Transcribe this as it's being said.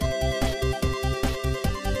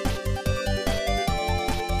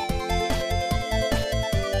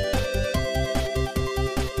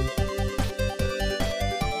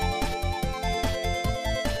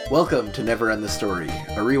Welcome to Never End the Story,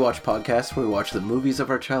 a rewatch podcast where we watch the movies of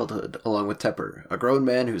our childhood, along with Tepper, a grown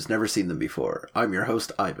man who's never seen them before. I'm your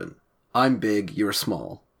host, Ivan. I'm big, you're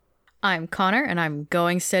small. I'm Connor, and I'm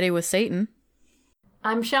going steady with Satan.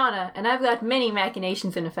 I'm Shauna, and I've got many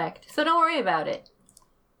machinations in effect, so don't worry about it.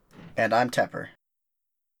 And I'm Tepper.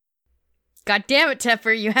 God damn it,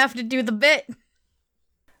 Tepper, you have to do the bit!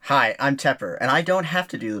 Hi, I'm Tepper, and I don't have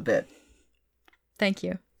to do the bit. Thank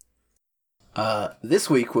you. This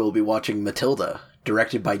week we'll be watching Matilda,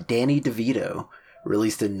 directed by Danny DeVito,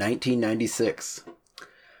 released in 1996.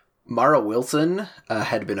 Mara Wilson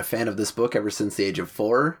had been a fan of this book ever since the age of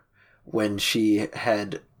 4, when she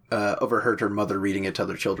had overheard her mother reading it to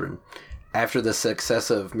other children. After the success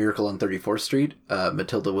of Miracle on 34th Street,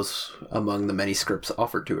 Matilda was among the many scripts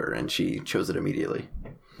offered to her, and she chose it immediately.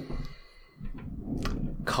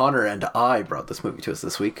 Connor and I brought this movie to us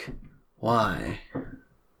this week. Why?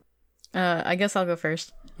 I guess I'll go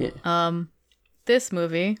first. Yeah. This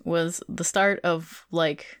movie was the start of,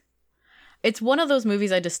 it's one of those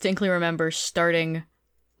movies I distinctly remember starting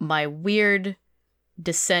my weird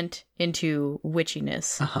descent into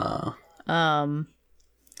witchiness. Uh-huh.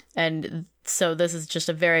 And so this is just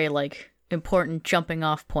a very, important jumping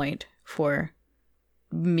off point for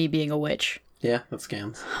me being a witch. Yeah, that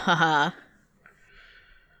scans. Haha.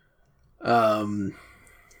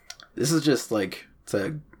 This is just, it's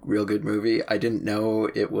a real good movie. I didn't know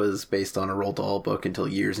it was based on a Roald Dahl book until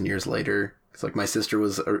years and years later. It's my sister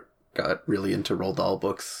got really into Roald Dahl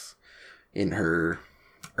books in her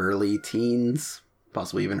early teens,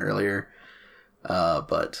 possibly even earlier.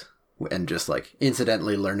 And just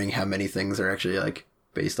incidentally learning how many things are actually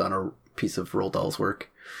based on a piece of Roald Dahl's work.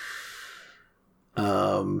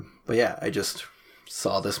 But yeah, I just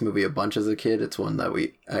saw this movie a bunch as a kid. It's one that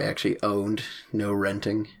I actually owned, no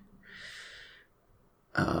renting.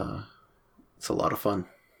 It's a lot of fun.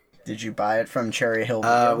 Did you buy it from Cherry Hill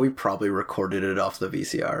Video? We probably recorded it off the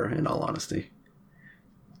VCR, in all honesty.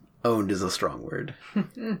 Owned is a strong word.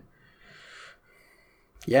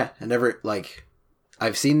 Yeah, I never,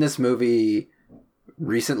 I've seen this movie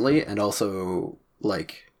recently, and also,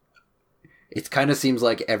 it kind of seems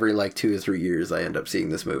like every, 2 or 3 years I end up seeing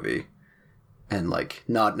this movie. And,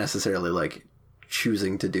 not necessarily,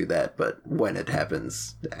 choosing to do that, but when it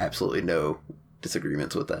happens, absolutely no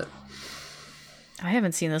disagreements with that. I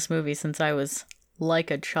haven't seen this movie since I was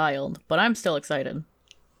a child, but I'm still excited.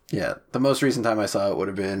 Yeah, the most recent time I saw it would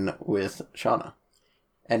have been with Shauna.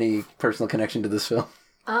 Any personal connection to this film?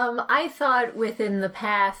 I thought within the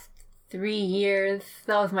past 3 years,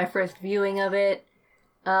 that was my first viewing of it.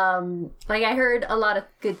 I heard a lot of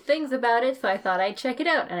good things about it, so I thought I'd check it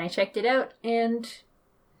out, and I checked it out, and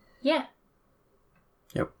yeah.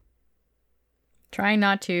 Yep. Trying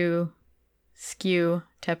not to skew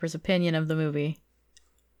Tepper's opinion of the movie.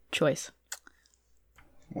 Choice.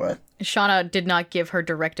 What? Shauna did not give her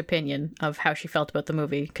direct opinion of how she felt about the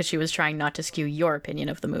movie, because she was trying not to skew your opinion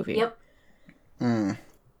of the movie. Yep.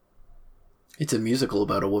 It's a musical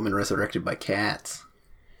about a woman resurrected by cats.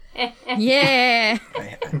 Yeah!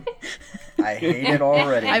 I hate it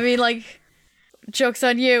already. I mean, joke's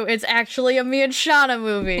on you, it's actually a me and Shauna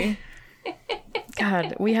movie.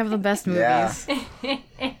 God, we have the best movies.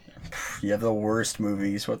 Yeah. You have the worst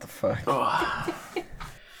movies, what the fuck?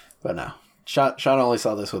 But no. Shauna only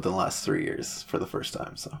saw this within the last 3 years for the first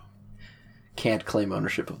time, so can't claim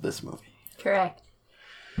ownership of this movie. Correct.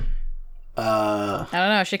 I don't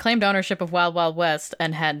know, she claimed ownership of Wild Wild West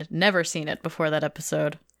and had never seen it before that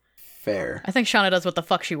episode. Fair. I think Shauna does what the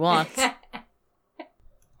fuck she wants.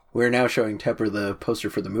 We're now showing Tepper the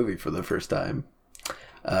poster for the movie for the first time.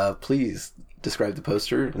 Please describe the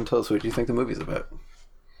poster and tell us what you think the movie's about.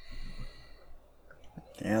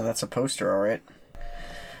 Yeah, that's a poster, alright.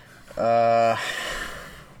 Yeah,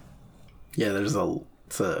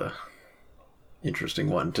 it's a interesting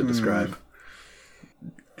one to describe.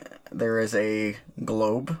 There is a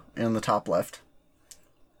globe in the top left.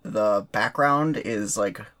 The background is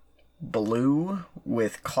blue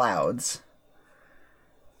with clouds.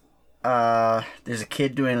 There's a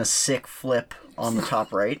kid doing a sick flip on the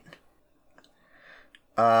top right.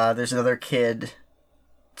 There's another kid,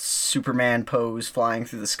 Superman pose, flying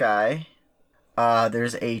through the sky.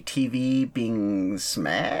 There's a TV being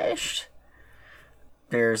smashed.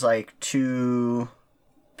 There's 2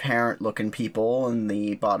 parent-looking people in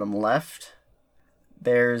the bottom left.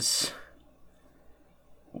 There's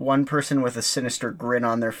one person with a sinister grin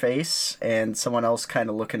on their face, and someone else kind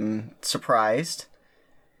of looking surprised.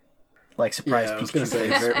 Surprised I was going to say,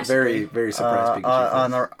 very, very, very surprised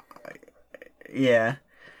Pikachu. Yeah.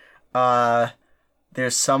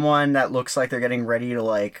 There's someone that looks like they're getting ready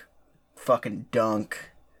to, fucking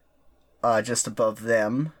dunk just above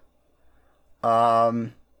them.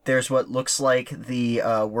 There's what looks like the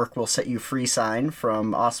 "Work Will Set You Free" sign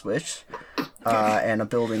from Auschwitz, and a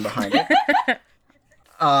building behind it.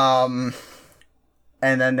 And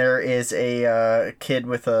then there is a kid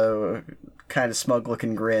with a kind of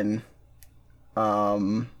smug-looking grin,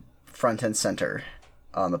 front and center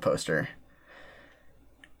on the poster.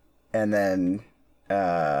 And then,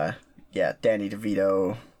 Danny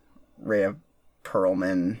DeVito, Rhea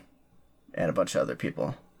Perlman, and a bunch of other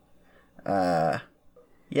people. That's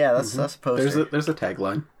a poster. There's a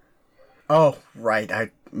tagline. Oh, right.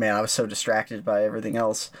 I was so distracted by everything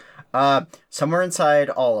else. Somewhere inside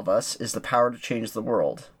all of us is the power to change the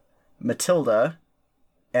world. Matilda,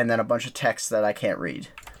 and then a bunch of text that I can't read.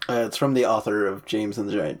 It's from the author of James and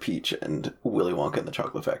the Giant Peach and Willy Wonka and the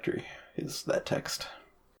Chocolate Factory, is that text.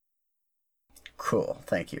 Cool.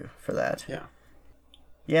 Thank you for that. Yeah.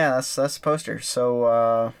 Yeah, that's the poster.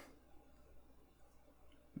 So,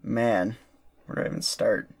 man, where do I even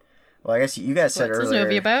start? Well, I guess you guys said earlier... What's this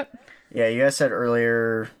movie about? Yeah, you guys said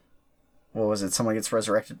earlier... What was it? Someone gets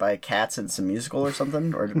resurrected by cats and it's a musical or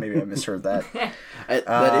something? Or maybe I misheard that.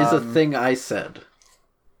 That is a thing I said.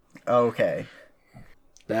 Okay.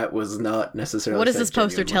 That was not necessarily... What does this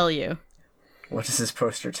poster tell you? What does this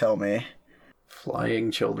poster tell me? Flying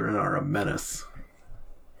children are a menace.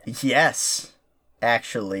 Yes,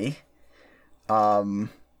 actually. Well,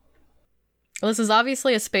 this is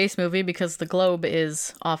obviously a space movie because the globe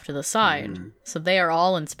is off to the side. So they are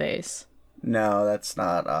all in space. No, that's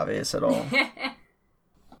not obvious at all.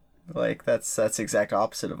 Like, that's exact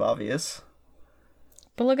opposite of obvious.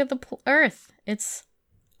 But look at the Earth. It's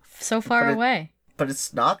so far away. But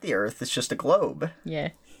it's not the Earth, it's just a globe. Yeah.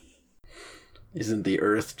 Isn't the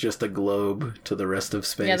Earth just a globe to the rest of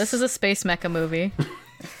space? Yeah, this is a space mecha movie.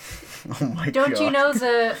 Oh my god. Don't you know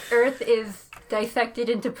the Earth is dissected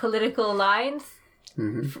into political lines?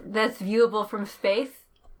 That's viewable from space?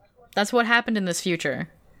 That's what happened in this future.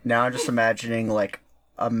 Now I'm just imagining, like,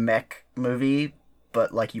 a mech movie,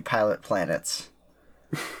 but, like, you pilot planets.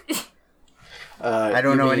 I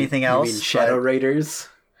don't know anything else. You mean Shadow Raiders?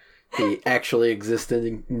 The actually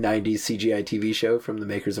existing 90s CGI TV show from the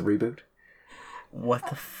makers of Reboot? What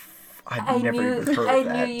the I've never even heard of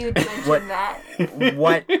that. I knew you'd mention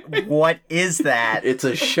that. What is that? It's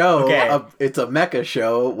a show. Okay. It's a mecha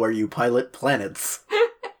show where you pilot planets.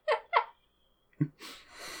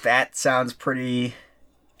 That sounds pretty...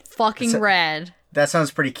 Fucking rad. That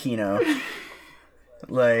sounds pretty Kino.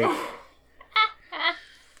 Like...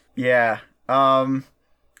 Yeah. Can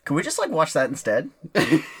we just, like, watch that instead?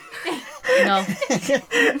 No.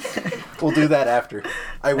 We'll do that after.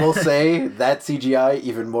 I will say that CGI,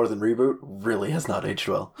 even more than Reboot, really has not aged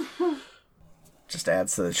well. Just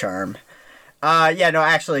adds to the charm.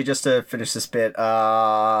 Actually, just to finish this bit,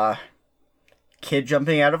 kid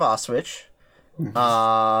jumping out of Auschwitz.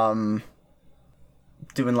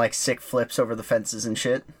 Doing, like, sick flips over the fences and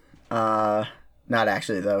shit. Not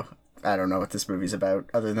actually, though. I don't know what this movie's about,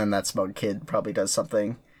 other than that smug kid probably does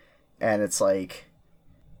something. And it's like,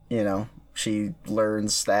 you know, she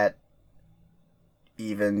learns that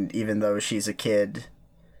even though she's a kid,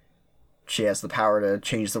 she has the power to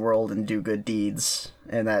change the world and do good deeds,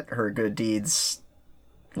 and that her good deeds,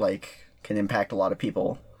 like, can impact a lot of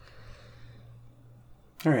people.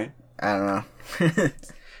 Alright. I don't know.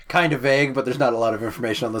 Kind of vague, but there's not a lot of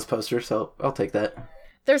information on this poster, so I'll take that.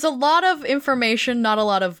 There's a lot of information, not a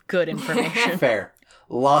lot of good information. Fair.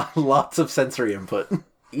 Lots of sensory input.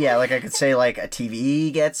 Yeah, like I could say, like, a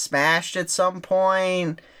TV gets smashed at some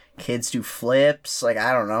point. Kids do flips. Like,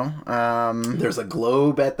 I don't know. There's a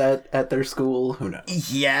globe at their school. Who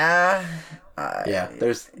knows? Yeah.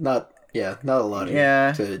 There's not a lot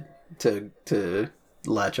here to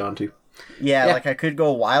latch onto. Yeah, like, I could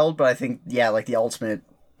go wild, but I think, like, the ultimate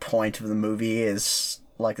point of the movie is,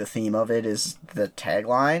 like, the theme of it is the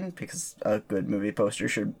tagline, because a good movie poster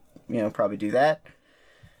should, probably do that.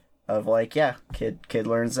 Of, like, kid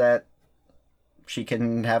learns that she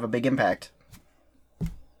can have a big impact.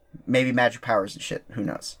 Maybe magic powers and shit. Who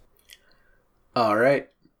knows? Alright.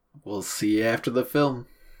 We'll see you after the film.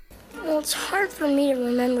 Well, it's hard for me to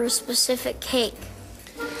remember a specific cake.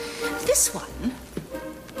 This one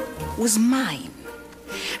was mine.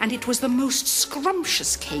 And it was the most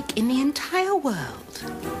scrumptious cake in the entire world.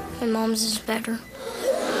 My mom's is better.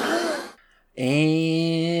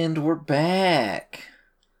 And we're back.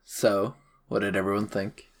 So, what did everyone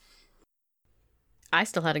think? I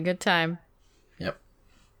still had a good time. Yep.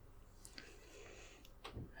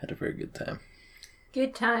 Had a very good time.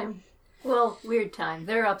 Good time. Well, weird time.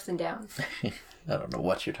 There are ups and downs. I don't know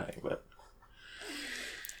what you're talking about.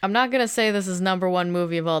 I'm not gonna say this is number one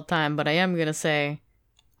movie of all time, but I am gonna say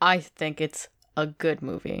I think it's a good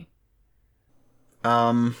movie.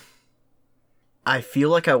 I feel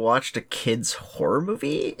like I watched a kid's horror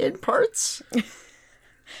movie in parts.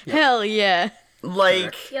 Hell yeah.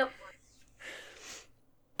 Like, Yep.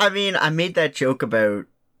 I mean, I made that joke about,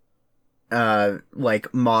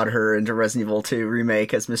 like, mod her into Resident Evil 2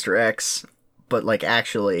 remake as Mr. X, but, like,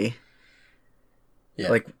 actually,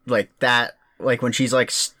 Yeah. like that, like, when she's, like,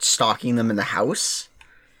 stalking them in the house,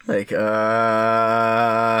 like,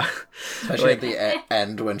 Especially at the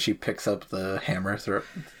end when she picks up the hammer through.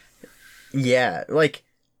 yeah, like,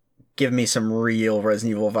 give me some real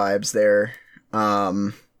Resident Evil vibes there,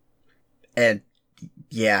 and,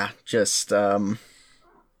 yeah, just, Yeah.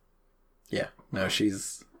 No,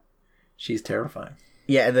 she's terrifying.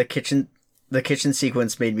 yeah, the kitchen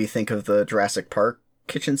sequence made me think of the Jurassic Park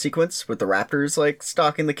kitchen sequence with the raptors, like,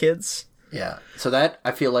 stalking the kids. Yeah. So that,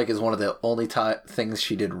 I feel like, is one of the only things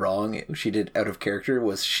she did wrong. She did out of character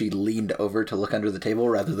was she leaned over to look under the table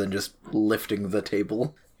rather than just lifting the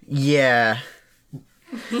table. Yeah.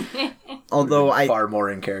 Although Far more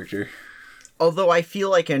in character. I feel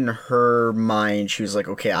like in her mind, she was like,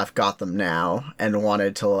 okay, I've got them now, and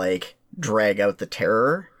wanted to, like, drag out the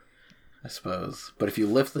terror. I suppose. But if you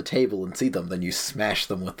lift the table and see them, then you smash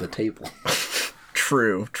them with the table.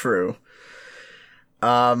 True.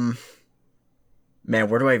 Man,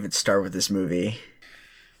 where do I even start with this movie?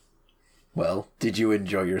 Well, did you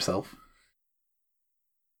enjoy yourself?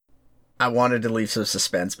 I wanted to leave some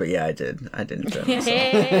suspense, but yeah, I did. I didn't enjoy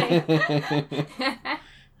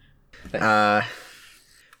myself.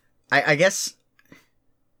 I guess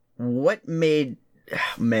what made...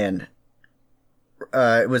 Man.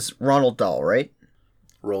 It was Ronald Dahl, right?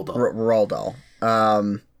 Roald Dahl. Roald Dahl.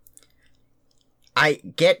 I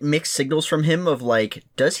get mixed signals from him of, like,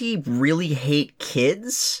 does he really hate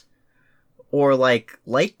kids? Or, like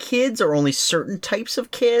kids, or only certain types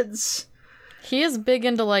of kids? He is big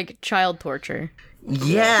into, like, child torture.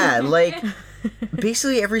 Yeah, like,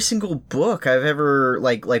 basically every single book I've ever,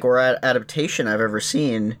 or adaptation I've ever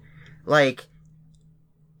seen, like,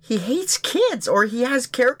 he hates kids, or he has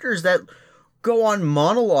characters that go on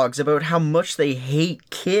monologues about how much they hate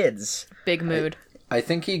kids. Big mood. I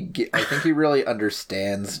think he really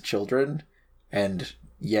understands children, and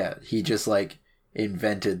yeah, he just, like,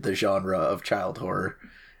 invented the genre of child horror,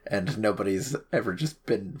 and nobody's ever just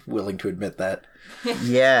been willing to admit that.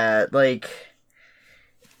 Yeah, like,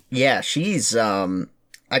 yeah, she's, I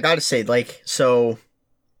gotta say, like, so,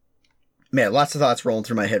 man, lots of thoughts rolling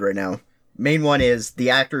through my head right now. Main one is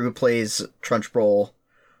the actor who plays Trunchbull,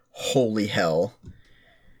 holy hell.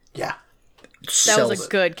 Yeah. That was a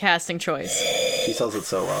good casting choice. She sells it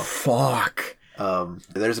so well. Fuck.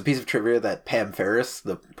 There's a piece of trivia that Pam Ferris,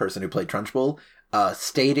 the person who played Trunchbull,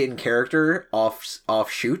 stayed in character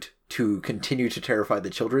off shoot to continue to terrify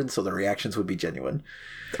the children so the reactions would be genuine.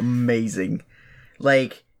 Amazing.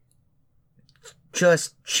 Like,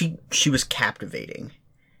 just, she was captivating.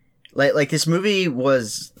 Like this movie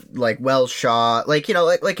was, like, well shot. Like, you know,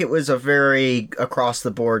 like it was a very across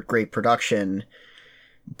the board great production.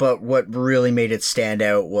 But what really made it stand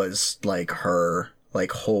out was, like, her.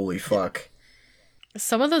 Like, holy fuck.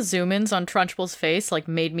 Some of the zoom-ins on Trunchbull's face, like,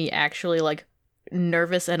 made me actually, like,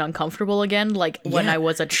 nervous and uncomfortable again, like, when I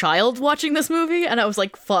was a child watching this movie, and I was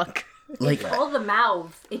like, fuck. Like, All the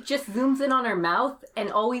mouths. It just zooms in on her mouth, and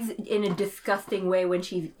always in a disgusting way when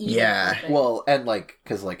she's eating. Yeah. something. Well, and, like,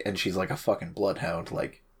 because, like, and she's, like, a fucking bloodhound,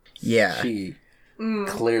 like, yeah. she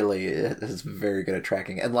clearly is very good at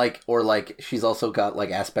tracking. And, like, or, like, she's also got,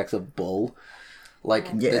 like, aspects of bull. Like,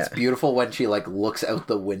 Yeah. it's beautiful when she, like, looks out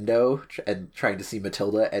the window and trying to see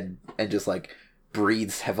Matilda and just, like,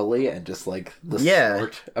 breathes heavily and just, like, the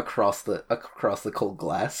snort across the cold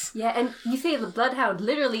glass. Yeah, and you say the bloodhound,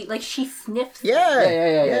 literally, like, she sniffs.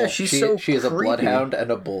 Yeah, she's she so is a creepy. bloodhound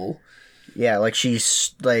and a bull. Yeah, like,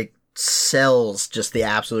 she's, like, sells just the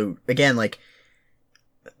absolute... Again, like,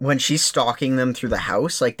 when she's stalking them through the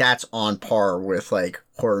house, like, that's on par with, like,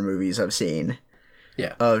 horror movies I've seen.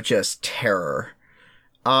 Yeah. Of just terror.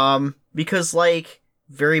 Because, like,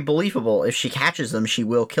 very believable. If she catches them, she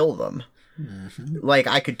will kill them. Mm-hmm. Like,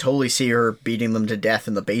 I could totally see her beating them to death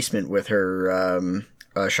in the basement with her,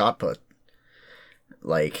 shot put.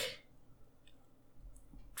 Like,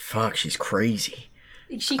 fuck, she's crazy.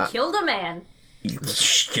 She killed a man.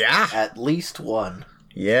 Yeah. At least one.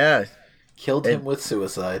 Yeah. Killed him with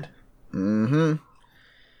suicide. Mm-hmm.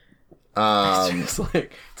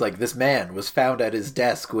 It's like this man was found at his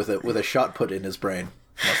desk with a shot put in his brain.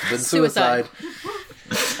 Must have been suicide.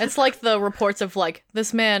 It's like the reports of, like,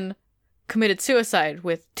 this man committed suicide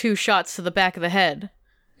with 2 shots to the back of the head.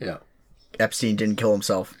 Yeah. Epstein didn't kill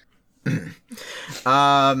himself.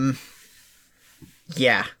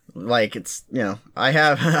 Yeah, like it's, I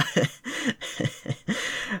have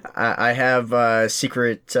I have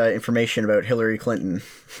secret information about Hillary Clinton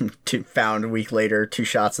found a week later, 2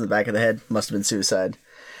 shots in the back of the head, must have been suicide.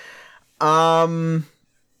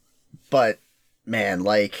 But man,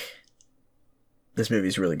 like, this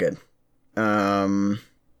movie's really good. The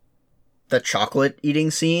chocolate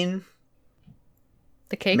eating scene,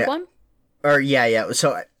 The cake one? or yeah.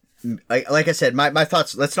 So, like I said, my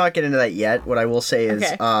thoughts. Let's not get into that yet. What I will say is,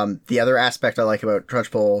 Okay. The other aspect I like about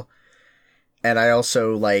Trunchbull, and I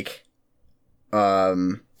also like,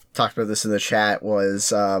 talked about this in the chat,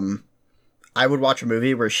 was I would watch a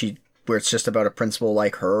movie where it's just about a principal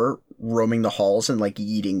like her roaming the halls and like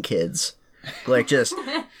eating kids, like just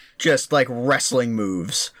like wrestling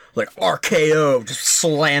moves, like RKO, just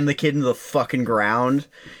slam the kid into the fucking ground,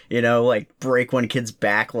 like break one kid's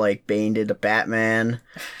back like Bane did to Batman,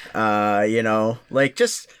 like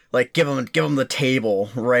just like give him the table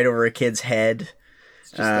right over a kid's head.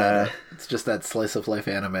 It's just that slice of life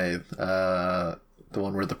anime, the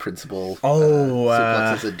one where the principal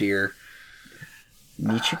suplexes a deer.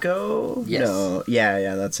 Nichiko? Yes. No.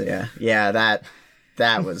 Yeah, that's it. Yeah, that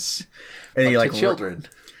was. And he like children.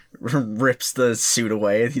 rips the suit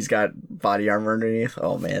away. He's got body armor underneath.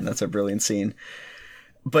 Oh man, that's a brilliant scene.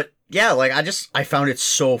 But yeah, like I found it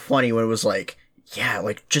so funny when it was like, yeah,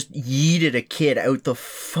 like just yeeted a kid out the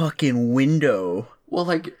fucking window. Well,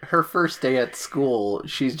 like, her first day at school,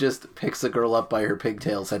 she just picks a girl up by her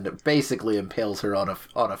pigtails and basically impales her on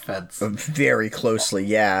a fence. Very closely,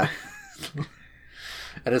 yeah.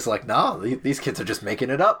 And it's like, no, these kids are just making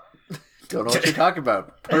it up. Don't know what you're talking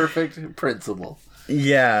about. Perfect principle.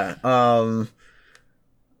 Yeah.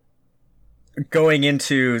 Going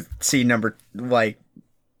into scene number, like,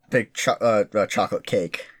 the chocolate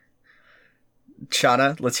cake.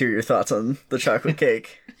 Shauna, let's hear your thoughts on the chocolate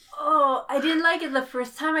cake. Oh, I didn't like it the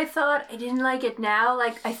first time I saw it. I didn't like it now.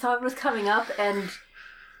 Like, I saw it was coming up and,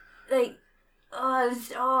 like,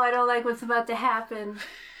 I don't like what's about to happen.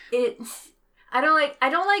 I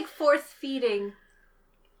don't like force feeding.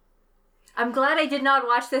 I'm glad I did not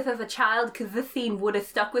watch this as a child because this scene would have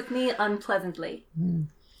stuck with me unpleasantly.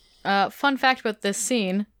 Fun fact about this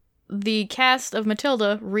scene, the cast of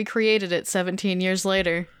Matilda recreated it 17 years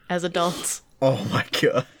later as adults. Oh my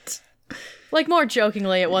god. Like, more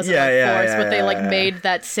jokingly, it wasn't forced, but they, like, made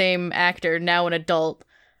that same actor, now an adult,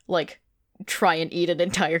 like, try and eat an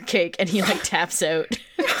entire cake, and he, like, taps out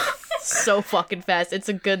so fucking fast. It's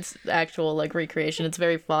a good actual, like, recreation. It's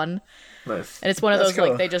very fun. Nice. And it's one of That's those, cool.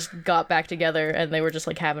 like, they just got back together, and they were just,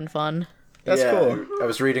 like, having fun. That's cool. I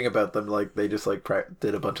was reading about them, like, they just, like,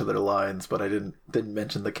 did a bunch of their lines, but I didn't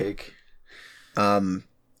mention the cake.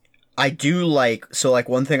 I do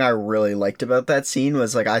one thing I really liked about that scene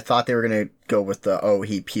was, like, I thought they were gonna go with the,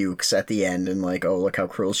 he pukes at the end and, like, look how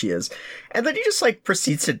cruel she is. And then he just, like,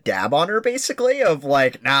 proceeds to dab on her, basically, of,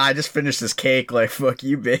 like, nah, I just finished this cake, like, fuck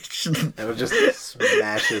you, bitch. And it just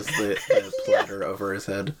smashes the platter over his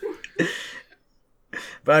head.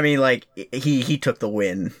 But, I mean, like, he took the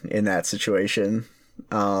win in that situation.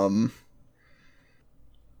 Yeah,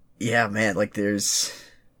 man, like,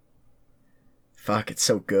 fuck, it's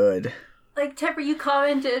so good. Like, Tepper, you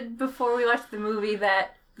commented before we watched the movie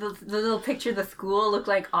that the little picture of the school looked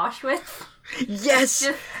like Auschwitz. Yes!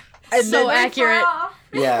 Just And So then, accurate. far off.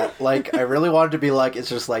 Yeah, like, I really wanted to be like, it's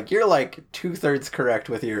just like, you're like 2/3 correct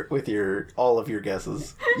with your all of your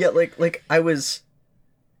guesses. yeah, like, I was...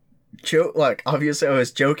 obviously I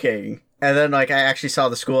was joking. And then, like, I actually saw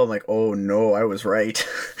the school, I'm like, oh no, I was right.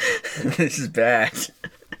 This is bad.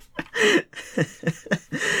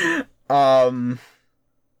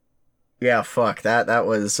 Yeah, fuck, that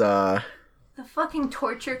was, The fucking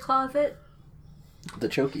torture closet. The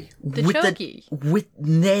chokey. The with chokey. with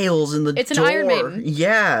nails in the It's an door. Iron Maiden.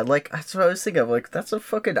 Yeah, like, that's what I was thinking of, like, that's a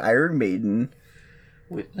fucking Iron Maiden.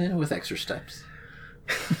 With extra steps.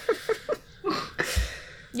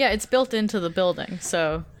 Yeah, it's built into the building,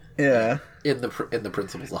 so Yeah. In the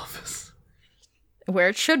principal's office. where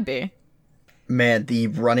it should be. Man, the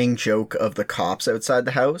running joke of the cops outside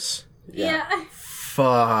the house. Yeah.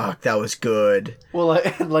 Fuck, that was good. Well,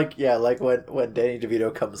 like when Danny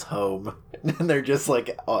DeVito comes home and they're just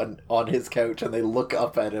like on his couch and they look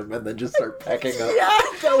up at him and then just start pecking up. Yeah,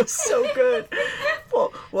 that was so good.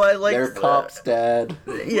 Well, I like They're cops, Dad.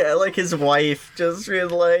 Yeah, like his wife just being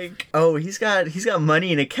like, oh, he's got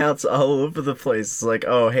money in accounts all over the place. It's like,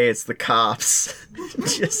 oh, hey, it's the cops.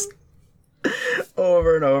 Just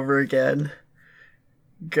over and over again.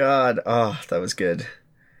 God, oh, that was good.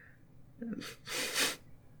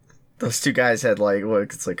 those two guys had like,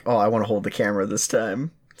 look, it's like, oh, I want to hold the camera this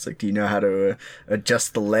time. It's like, do you know how to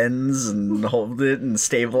adjust the lens and hold it and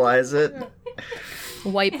stabilize it?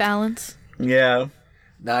 White balance. Yeah.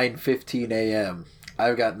 9:15 a.m.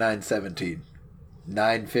 I've got 9:17.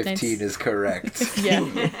 9:15 is correct.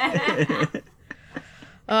 Yeah.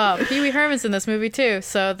 Pee Wee Herman's in this movie too,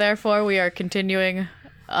 so therefore we are continuing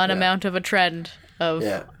an amount of a trend of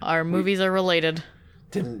our movies are related.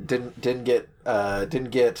 Didn't get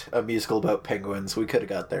a musical about penguins. We could have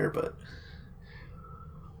got there, but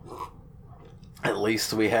at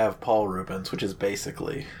least we have Paul Rubens, which is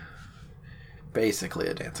basically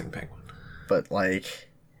a dancing penguin. But like,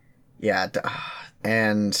 yeah,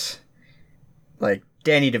 and like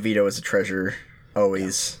Danny DeVito is a treasure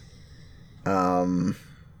always.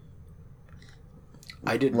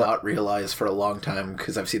 I did not realize for a long time,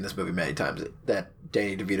 because I've seen this movie many times, that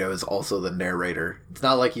Danny DeVito is also the narrator. It's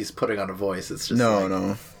not like he's putting on a voice. It's just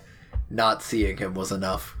no. Not seeing him was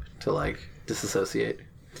enough to like disassociate.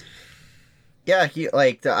 Yeah, he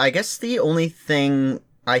like I guess the only thing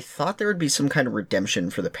I thought there would be some kind of redemption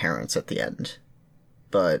for the parents at the end,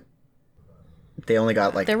 but they only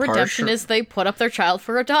got like their redemption is they put up their child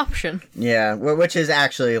for adoption. Yeah, which is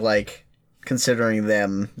actually like considering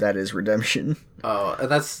them that is redemption. Oh, and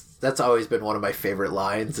that's always been one of my favorite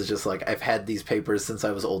lines. It's just like, I've had these papers since I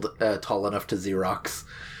was tall enough to Xerox.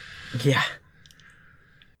 Yeah.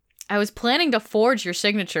 I was planning to forge your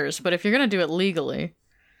signatures, but if you're gonna do it legally.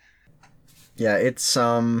 Yeah, it's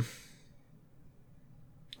the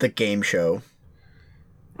game show.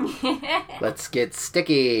 Let's get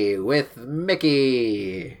sticky with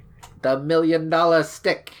Mickey, the $1 million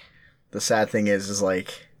stick. The sad thing is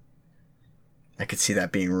like, I could see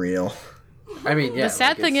that being real. I mean, yeah. The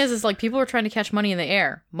sad thing is like people were trying to catch money in the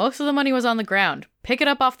air. Most of the money was on the ground. Pick it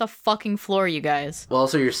up off the fucking floor, you guys. Well,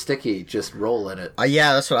 also you're sticky. Just roll in it.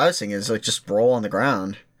 Yeah, that's what I was thinking. Is like just roll on the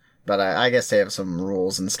ground. But I guess they have some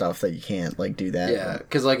rules and stuff that you can't like do that. Yeah,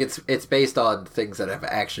 because like it's based on things that have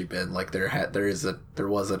actually been like there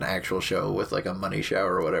was an actual show with like a money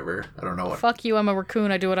shower or whatever. I don't know what. Fuck you! I'm a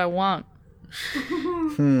raccoon. I do what I want.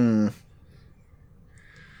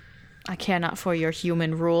 I care not for your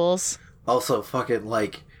human rules. Also, fucking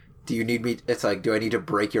like, do you need me? It's like, do I need to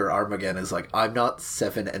break your arm again? It's like, I'm not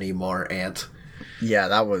 7 anymore, Aunt. Yeah,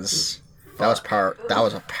 that was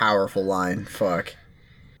a powerful line. Fuck.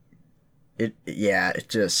 It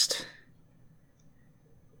just,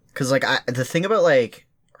 because like the thing about like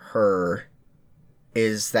her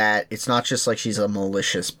is that it's not just like she's a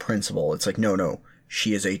malicious principal. It's like no,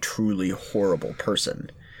 she is a truly horrible person.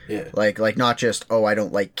 Yeah. Like not just, oh, I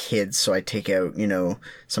don't like kids, so I take out,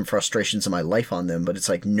 some frustrations in my life on them, but it's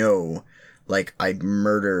like, no, like I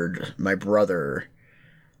murdered my brother.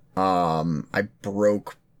 I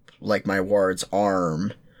broke like my ward's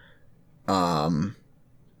arm.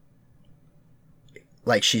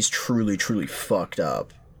 Like she's truly, truly fucked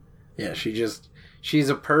up. Yeah, she's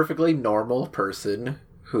a perfectly normal person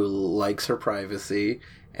who likes her privacy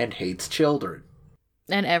and hates children.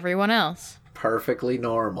 And everyone else. Perfectly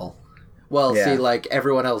normal. Well, Yeah. see, like,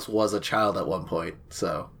 everyone else was a child at one point,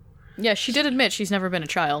 so... Yeah, she did admit she's never been a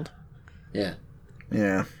child. Yeah.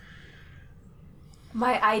 Yeah.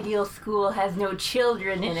 My ideal school has no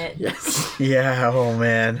children in it. Yes. Yeah, oh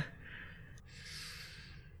man.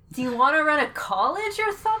 Do you want to run a college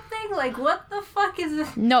or something? Like, what the fuck is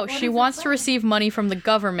this? No, What she is it wants to for? receive money from the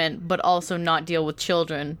government, but also not deal with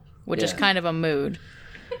children, which is Yeah. kind of a mood.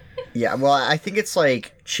 Yeah, well, I think it's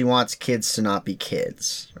like she wants kids to not be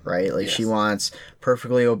kids, right? Like she Yes. wants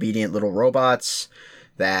perfectly obedient little robots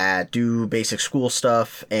that do basic school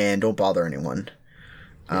stuff and don't bother anyone.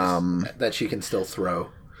 That she can still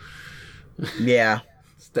throw. Yeah.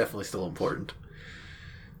 It's definitely still important.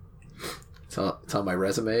 It's on my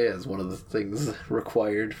resume as one of the things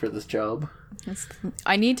required for this job.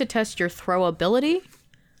 I need to test your throw ability.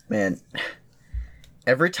 Man,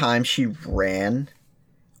 every time she ran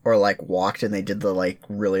or like walked and they did the like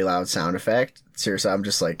really loud sound effect, seriously, I'm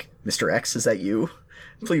just like, Mr. X, is that you?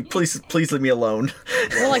 Please leave me alone.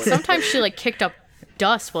 Well, like sometimes she like kicked up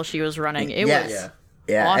dust while she was running. It Yes. was Yeah.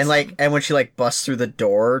 Yeah, awesome. and when she like busts through the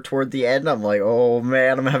door toward the end, I'm like, oh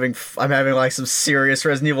man, I'm having like some serious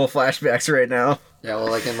Resident Evil flashbacks right now. Yeah, well,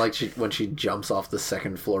 like, and like when she jumps off the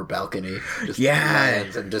second floor balcony, just Yeah.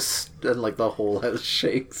 lands and like the whole house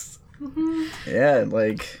shakes. Yeah,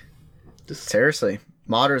 like Just seriously,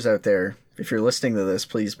 modders out there, if you're listening to this,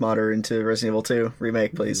 please modder into Resident Evil 2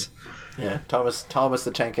 remake, please. yeah, Thomas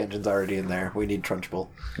the tank engine's already in there. We need Trunchbull.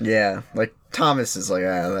 Yeah, like Thomas is like,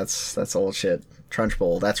 that's old shit.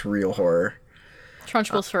 Trunchbull, that's real horror.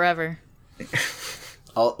 Trunchbull's forever.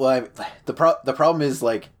 The problem is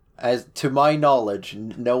like as to my knowledge,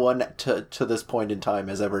 no one to this point in time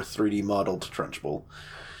has ever 3D modeled Trunchbull.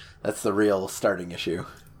 That's the real starting issue.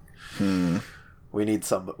 We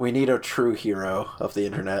need a true hero of the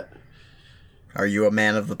internet. Are you a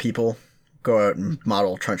man of the people? Go out and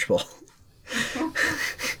model Trunchbull.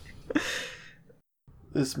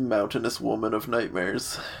 This mountainous woman of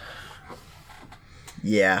nightmares.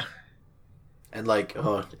 Yeah. And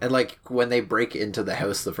when they break into the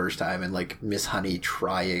house the first time, and like Miss Honey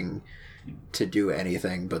trying to do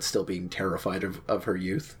anything but still being terrified of her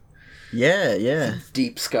youth. Yeah.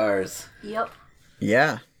 Deep scars. Yep.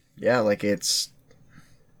 Yeah. Yeah, like it's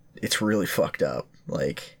really fucked up.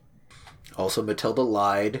 Like, also Matilda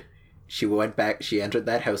lied. She went back, she entered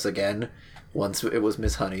that house again once it was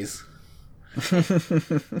Miss Honey's.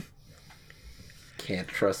 Can't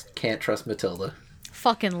trust Matilda.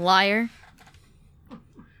 Fucking liar.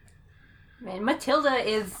 Man, Matilda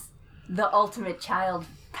is the ultimate child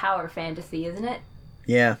power fantasy, isn't it?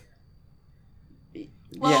 yeah.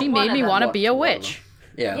 Well, She one made of me them. want to be a One of witch.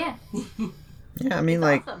 Yeah. Yeah. Yeah, I mean,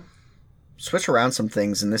 like, Awesome. switch around some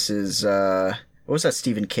things, and this is, what was that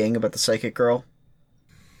Stephen King about the psychic girl?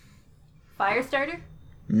 Firestarter?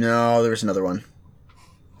 No, there was another one.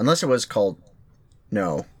 Unless it was called...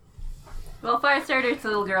 No. Well, Firestarter is the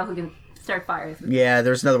little girl who can start fires. Yeah,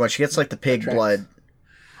 there's another one. She gets, like, the pig Tracks. blood.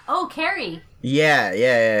 Oh, Carrie.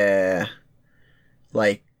 Yeah.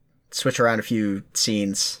 Like, switch around a few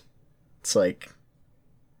scenes. It's like...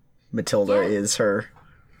 Matilda Yeah. is her.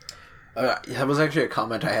 That was actually a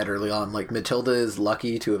comment I had early on. Like, Matilda is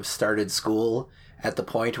lucky to have started school at the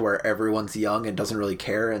point where everyone's young and doesn't really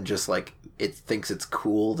care, and just like it thinks it's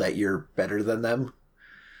cool that you're better than them.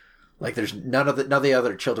 Like, there's none of the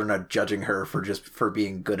other children are judging her for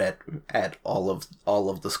being good at all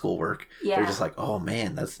of the schoolwork. Yeah. They're just like, oh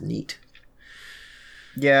man, that's neat.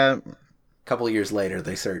 Yeah, A couple of years later,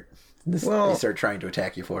 they start trying to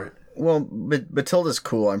attack you for it. well, Matilda's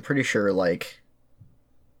cool. I'm pretty sure, like,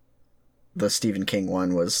 the Stephen King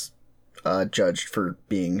one was judged for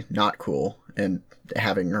being not cool and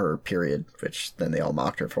having her period, which then they all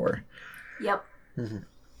mocked her for. Yep.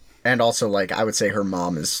 And also, like, I would say her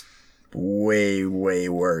mom is way, way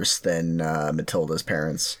worse than Matilda's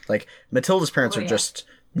parents. Like, Matilda's parents Oh, are yeah. just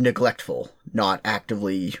neglectful, not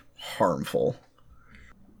actively harmful.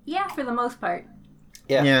 Yeah, for the most part.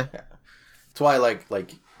 Yeah. That's why,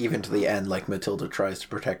 like even to the end, like Matilda tries to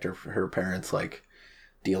protect her parents, like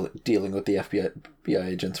dealing with the FBI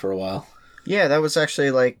agents for a while. Yeah, that was actually,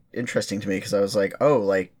 like, interesting to me, because I was like, oh,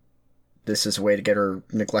 like, this is a way to get her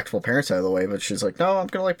neglectful parents out of the way, but she's like, no, I'm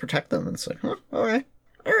gonna, like, protect them. And it's like, huh, alright.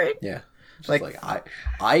 Yeah, just Like- like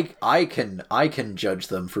I can judge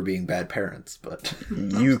them for being bad parents, but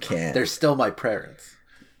You can't. they're still my parents.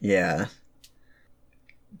 Yeah.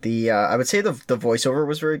 I would say the voiceover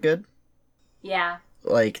was very good. Yeah.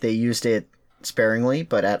 Like, they used it sparingly,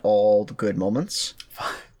 but at all the good moments.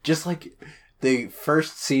 Just like the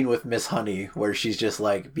first scene with Miss Honey, where she's just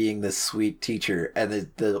like being this sweet teacher, and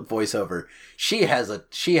the voiceover, she has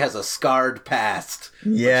a scarred past.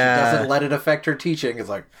 But she Yeah. doesn't let it affect her teaching. It's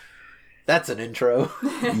like, that's an intro.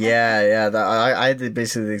 Yeah. I had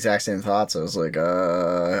basically the exact same thoughts. I was like,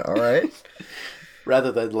 alright.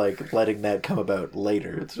 Rather than like letting that come about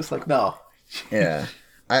later, it's just like, no, Yeah.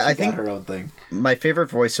 I I think got her own thing. my favorite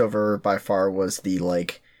voiceover by far was the,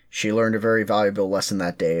 like, she learned a very valuable lesson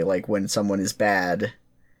that day. Like, when someone is bad,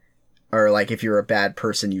 or, like, if you're a bad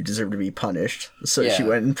person, you deserve to be punished. So she Yeah.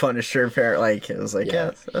 went and punished her parent. Like, it was like,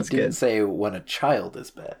 yeah, that's He didn't good. say when a child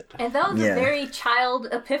is bad. And that was Yeah. a very child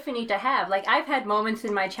epiphany to have. Like, I've had moments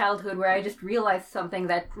in my childhood where I just realized something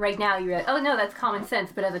that right now you realize, oh no, that's common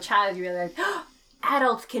sense. But as a child, you realize,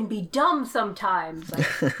 adults can be dumb sometimes.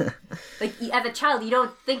 Like as a child, you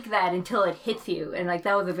don't think that until it hits you. And, like,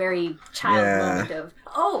 that was a very child Yeah. moment of,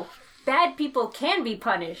 oh, bad people can be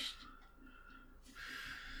punished.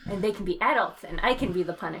 And they can be adults, and I can be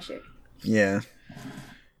the punisher. Yeah.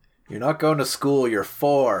 You're not going to school. You're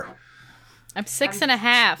 4. I'm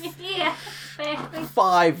 6.5. Yeah, exactly.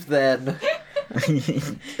 5 then.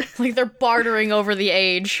 Like they're bartering over the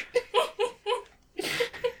age.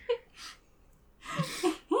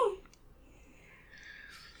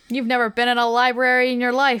 You've never been in a library in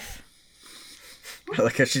your life.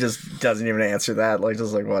 Like, she just doesn't even answer that. Like,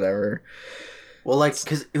 just like, whatever. Well, like,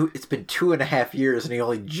 because it's been 2.5 years, and he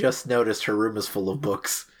only just noticed her room is full of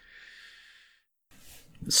books.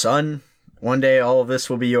 Son, one day all of this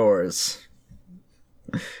will be yours.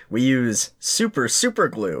 We use super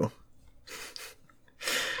glue.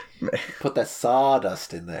 Put that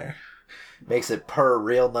sawdust in there. Makes it purr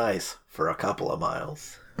real nice for a couple of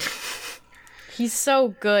miles. He's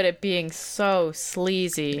so good at being so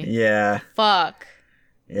sleazy. Yeah. Fuck.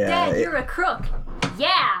 Yeah. Dad, you're a crook.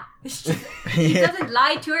 Yeah. He doesn't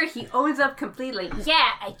lie to her. He owns up completely.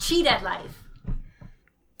 Yeah, I cheat at life.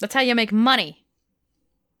 That's how you make money.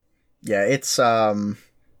 Yeah, it's, all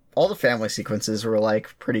the family sequences were,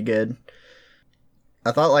 like, pretty good.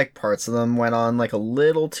 I thought, like, parts of them went on, like, a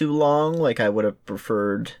little too long. Like, I would have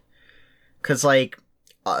preferred... Because, like,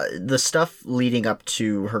 the stuff leading up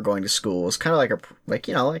to her going to school was kind of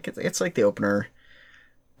like it's like the opener.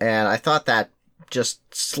 And I thought that just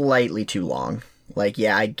slightly too long. Like,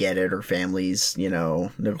 yeah, I get it. Her family's,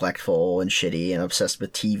 neglectful and shitty and obsessed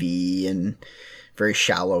with TV and very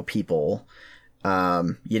shallow people.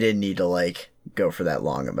 You didn't need to, like, go for that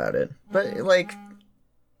long about it. But, like,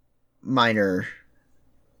 minor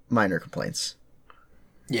complaints.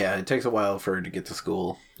 Yeah, it takes a while for her to get to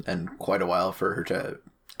school, and quite a while for her to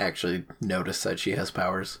actually notice that she has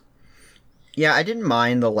powers. Yeah, I didn't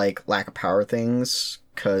mind the, like, lack of power things,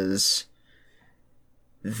 because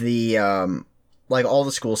the, like, all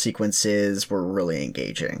the school sequences were really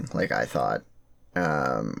engaging, like, I thought.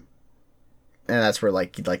 And that's where,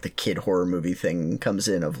 like the kid horror movie thing comes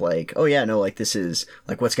in of, like, oh yeah, no, like, this is,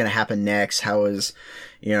 like, what's gonna happen next? How is,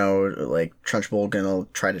 like, Trunchbull gonna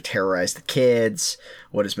try to terrorize the kids?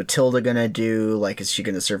 What is Matilda gonna do? Like, is she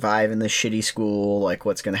gonna survive in this shitty school? Like,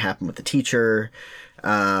 what's gonna happen with the teacher?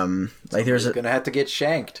 Like, there's gonna have to get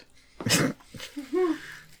shanked.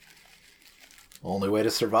 Only way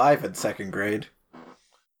to survive in second grade.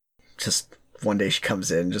 Just one day she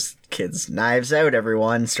comes in, just kids, knives out,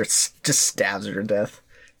 everyone, just stabs her to death.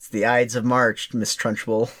 It's the Ides of March, Miss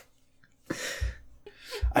Trunchbull.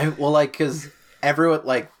 Because everyone,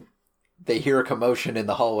 like, they hear a commotion in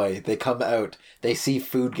the hallway, they come out, they see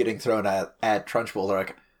food getting thrown at Trunchbull, they're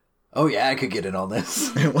like, oh yeah, I could get in on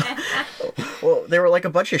this. Well, they were like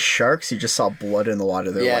a bunch of sharks, you just saw blood in the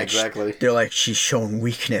water. They're like, exactly. They're like, she's shown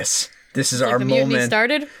weakness. This is Like our the moment. mutiny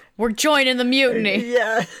started, we're joining the mutiny.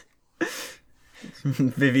 Yeah.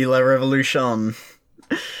 Vive la revolution.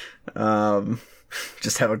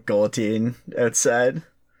 Just have a guillotine outside.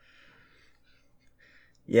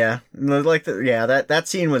 Yeah, like that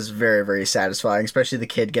scene was very, very satisfying, especially the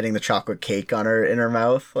kid getting the chocolate cake in her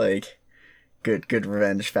mouth. Like, good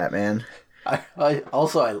revenge, fat man. I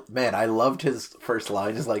loved his first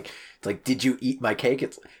line. It's like, did you eat my cake?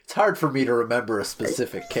 It's hard for me to remember a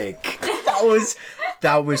specific cake.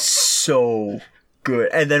 That was so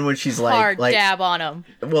good. And then when she's Hard dab on him.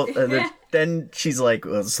 Well, then she's like,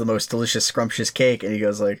 well, it's the most delicious, scrumptious cake. And he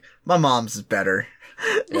goes like, my mom's is better.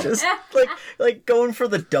 Yeah. Just like going for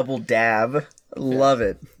the double dab. Love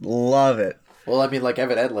it. Love it. Well, I mean, like,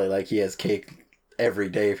 evidently, like, he has cake every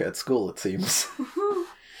day at school, it seems.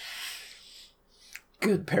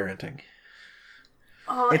 Good parenting.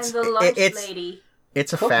 Oh, and the lunch lady.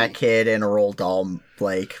 It's a fat kid and a Roald Dahl,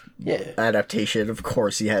 like, yeah, adaptation. Of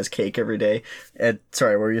course he has cake every day. And,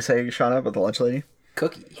 sorry, what were you saying, Shauna, about the lunch lady?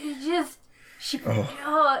 Cookie. She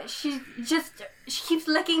keeps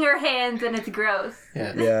licking her hands and it's gross.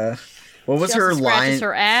 Yeah. What was she her also line? Scratches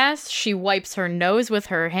her ass. She wipes her nose with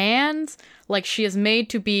her hands. Like, she is made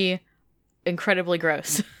to be incredibly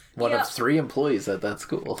gross. One of 3 employees at that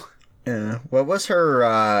school. Yeah. What was her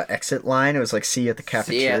exit line? It was like, see you at the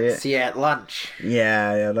cafeteria. See you at lunch.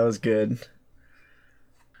 Yeah, that was good.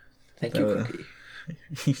 Thank you, Cookie.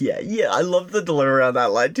 Yeah, I love the delivery on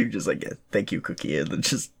that line too. Just like, yeah, thank you, Cookie, and then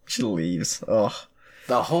she leaves. Oh,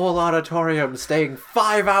 the whole auditorium staying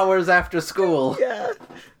 5 hours after school. Yeah,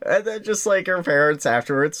 and then just like her parents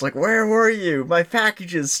afterwards, like, where were you? My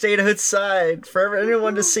packages stayed outside for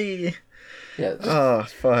anyone to see. Yeah. Oh,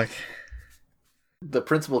 fuck. The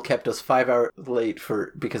principal kept us 5 hours late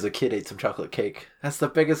because a kid ate some chocolate cake. That's the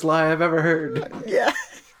biggest lie I've ever heard. Yeah.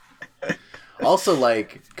 Also,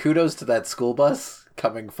 like, kudos to that school bus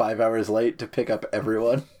coming 5 hours late to pick up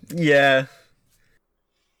everyone. Yeah.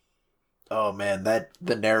 Oh man,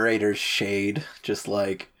 the narrator's shade, just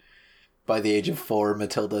like, by the age of 4,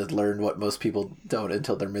 Matilda learned what most people don't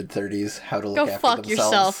until their mid-30s, how to look after themselves. Go fuck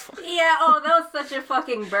yourself. Yeah, that was such a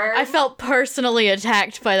fucking burn. I felt personally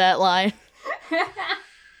attacked by that line.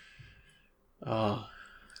 Oh.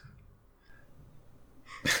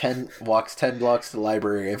 Walks 10 blocks to the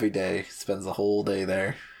library every day, spends the whole day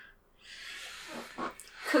there.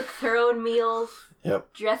 Cooks her own meals.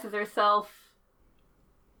 Yep. Dresses herself.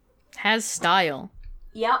 Has style.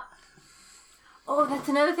 Yep. Oh, that's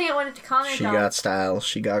another thing I wanted to comment on. She got style.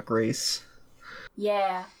 She got grace.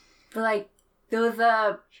 Yeah. But, like, there was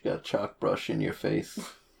She got a chalk brush in your face.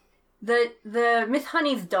 The Miss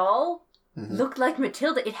Honey's doll looked like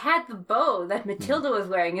Matilda. It had the bow that Matilda was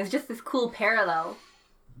wearing. It's just this cool parallel.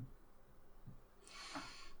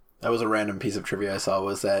 That was a random piece of trivia I saw,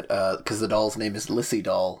 was that because the doll's name is Lissy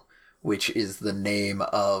Doll, which is the name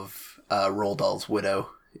of Roald Dahl's widow.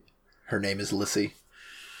 Her name is Lissy.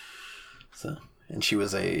 So, and she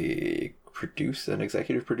was an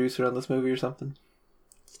executive producer on this movie or something.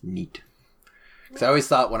 It's neat. Because I always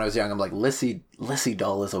thought when I was young, I'm like, Lissy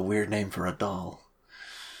Doll is a weird name for a doll.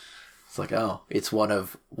 It's like, oh, it's one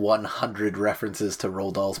of 100 references to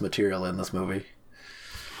Roald Dahl's material in this movie.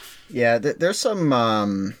 Yeah, there's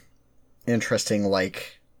some interesting,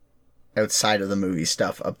 like, outside of the movie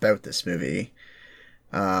stuff about this movie.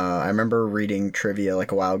 I remember reading trivia,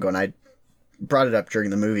 like, a while ago, and I brought it up during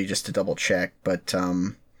the movie just to double check, but,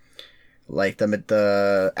 like,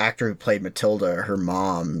 the actor who played Matilda, her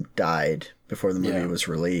mom died before the movie was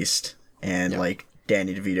released, and, like,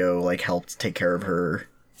 Danny DeVito, like, helped take care of her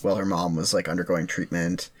while her mom was, like, undergoing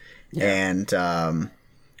treatment, and,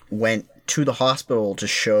 went to the hospital to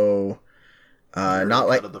show not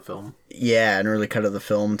like of the film. Yeah, an early cut of the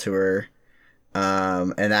film to her.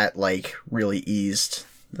 And that like really eased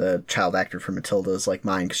the child actor for Matilda's like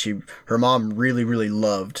mind, because her mom really, really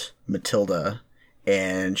loved Matilda,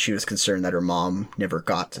 and she was concerned that her mom never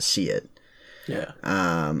got to see it. Yeah.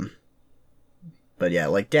 But yeah,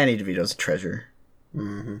 like Danny DeVito's a treasure.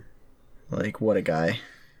 Mm-hmm. Like, what a guy.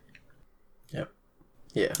 Yep.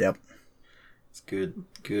 Yeah. Yep. It's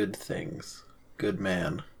good things. Good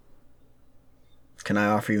man. Can I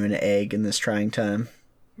offer you an egg in this trying time?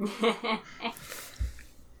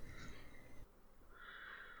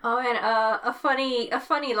 Oh, and a funny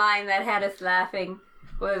line that had us laughing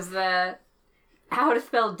was how to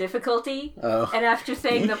spell difficulty. Oh. And after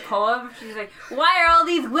saying the poem, she's like, "Why are all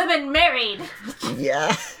these women married?"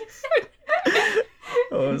 Yeah.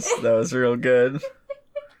 that was real good.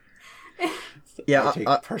 Yeah, I take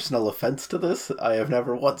personal offense to this. I have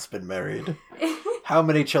never once been married. How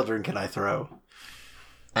many children can I throw?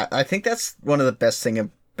 I think that's one of the best thing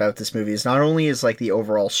about this movie is not only is like the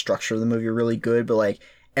overall structure of the movie really good, but like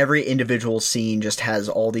every individual scene just has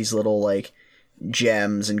all these little like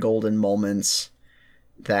gems and golden moments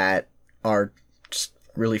that are just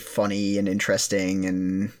really funny and interesting,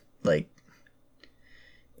 and like,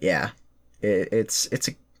 yeah, it's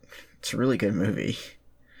a really good movie.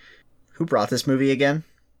 Who brought this movie again?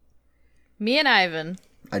 Me and Ivan.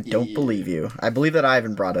 I don't believe you. I believe that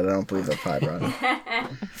Ivan brought it. I don't believe that Pi brought it.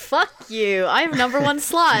 Fuck you. I have number one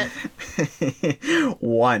slot.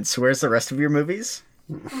 Once. Where's the rest of your movies?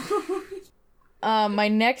 My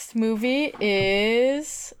next movie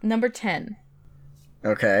is number 10.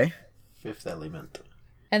 Okay. Fifth Element.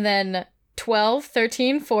 And then 12,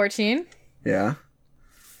 13, 14. Yeah.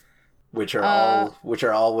 Which are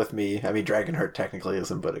all with me. I mean, Dragonheart technically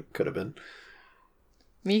isn't, but it could have been.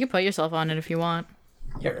 I mean, you can put yourself on it if you want.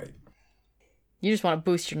 Yeah, right. You just want to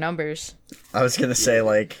boost your numbers. I was gonna say,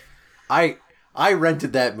 like, I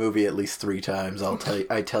rented that movie at least 3 times.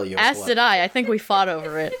 I tell you. As did I. I think we fought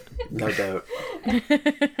over it. No doubt.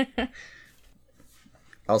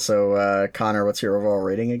 Also, Connor, what's your overall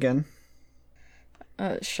rating again?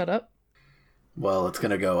 Shut up. Well, it's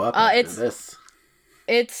gonna go up after this.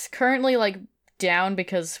 It's currently like down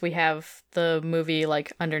because we have the movie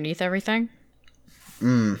like underneath everything.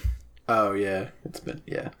 Oh yeah, it's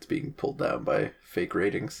being pulled down by fake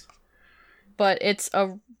ratings. But it's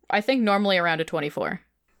I think normally around a 24.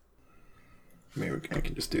 Maybe I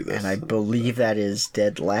can just do this. And I believe that is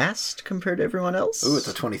dead last compared to everyone else. Ooh, it's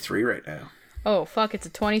a 23 right now. Oh fuck, it's a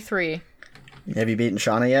 23. Have you beaten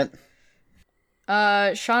Shauna yet?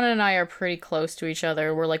 Shauna and I are pretty close to each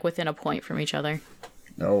other. We're like within a point from each other.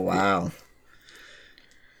 Oh wow.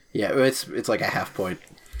 Yeah, it's like a half point.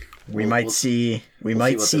 We might see what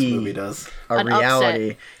this movie does. a An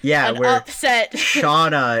reality. upset. Yeah, An where upset.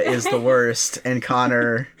 Shauna is the worst and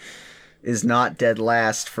Connor is not dead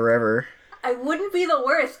last forever. I wouldn't be the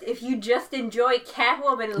worst if you just enjoy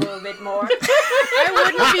Catwoman a little bit more. I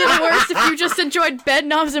wouldn't be the worst if you just enjoyed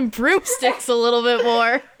Bedknobs and Broomsticks a little bit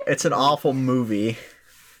more. It's an awful movie.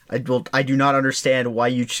 I do not understand why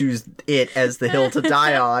you choose it as the hill to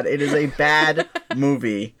die on. It is a bad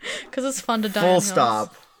movie. Because it's fun to die on Full hills.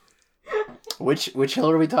 stop. Which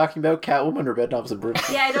hill are we talking about? Catwoman or Bedknobs and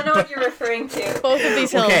Broomsticks? Yeah, I don't know what you're referring to. Both of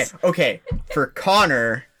these hills. Okay. For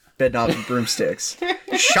Connor, Bedknobs and Broomsticks.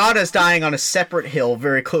 Shauna's dying on a separate hill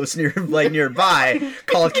very close nearby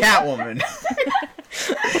called Catwoman.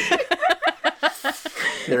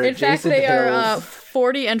 They're In fact, adjacent they are hills.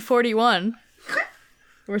 40 and 41,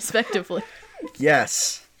 respectively.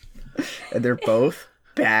 Yes. And they're both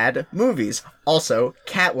bad movies. Also,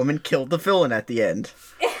 Catwoman killed the villain at the end.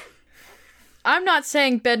 I'm not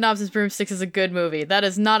saying Bedknobs and Broomsticks is a good movie. That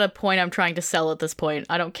is not a point I'm trying to sell at this point.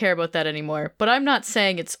 I don't care about that anymore. But I'm not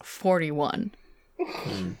saying it's 41.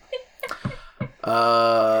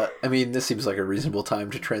 I mean, this seems like a reasonable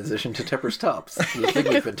time to transition to Tepper's Tops. The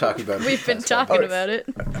thing we've been talking about. We've been talking about it.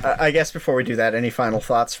 I guess before we do that, any final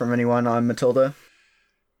thoughts from anyone on Matilda?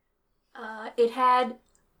 It had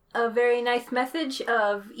a very nice message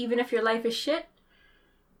of even if your life is shit,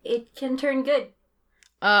 it can turn good.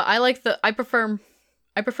 I prefer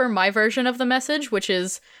my version of the message, which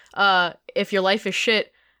is, if your life is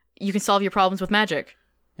shit, you can solve your problems with magic.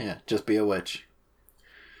 Yeah, just be a witch.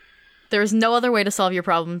 There is no other way to solve your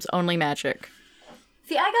problems, only magic.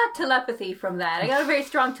 See, I got telepathy from that. I got a very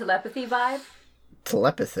strong telepathy vibe.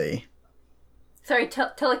 Telepathy? Sorry,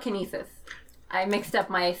 telekinesis. I mixed up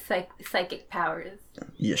my psychic powers.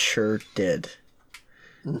 You sure did.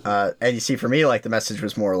 And you see, for me, like, the message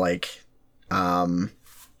was more like,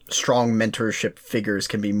 strong mentorship figures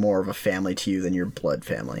can be more of a family to you than your blood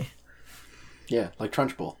family. Yeah, like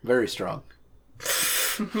Trunchbull. Very strong.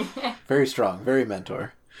 Very strong. Very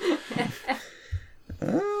mentor. I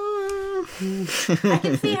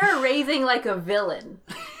can see her raising like a villain.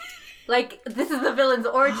 Like, this is the villain's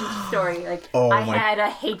origin story. Like, had a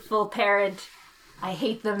hateful parent. I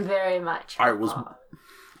hate them very much. I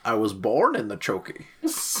was born in the Chokey.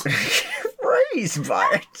 Raised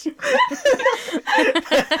by it.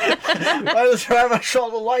 By the time I saw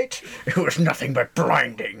the light, it was nothing but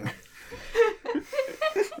blinding.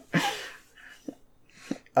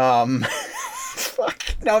 Fuck.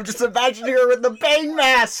 Now I'm just imagining her with the Bane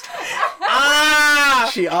mask. Ah!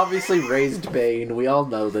 She obviously raised Bane. We all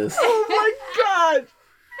know this. Oh my god!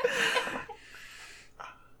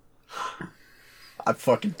 I'm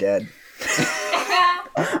fucking dead.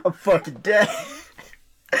 I'm fucking dead.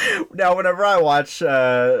 Now, whenever I watch,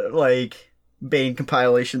 like, Bane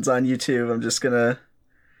compilations on YouTube, I'm just gonna...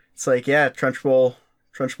 It's like, yeah, Trunchbull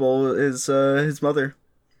is, his mother.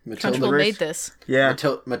 Trunchbull made this. Yeah.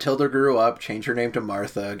 Matilda grew up, changed her name to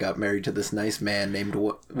Martha, got married to this nice man named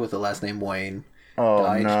with the last name Wayne. Oh,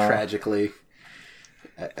 died no. tragically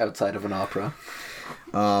outside of an opera.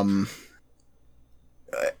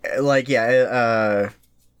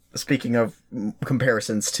 Speaking of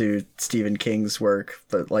comparisons to Stephen King's work,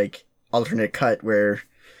 but, like, alternate cut where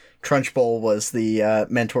Trunchbull was the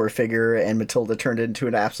mentor figure and Matilda turned into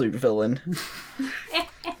an absolute villain.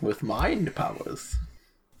 With mind powers.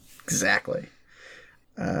 Exactly.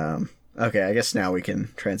 Okay, I guess now we can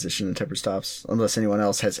transition to Tepper's Tops, unless anyone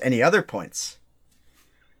else has any other points.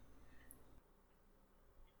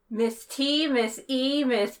 Miss T, Miss E,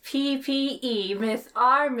 Miss PPE, Miss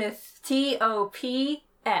R, Miss TOPS.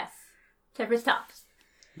 Tepper's Tops.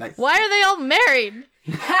 Nice. Why are they all married?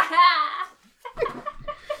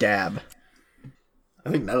 Dab. I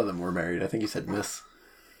think none of them were married. I think you said Miss.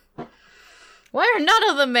 Why are none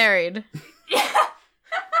of them married?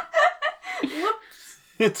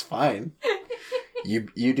 It's fine. You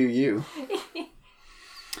do you.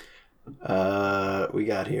 We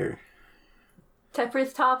got here.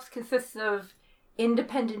 Tepper's Tops consists of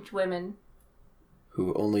independent women.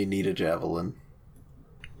 Who only need a javelin.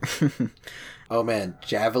 Oh man,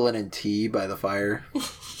 Javelin and Tea by the fire.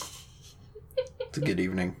 It's a good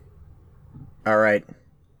evening. Alright.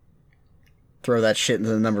 Throw that shit into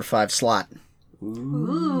the number 5 slot.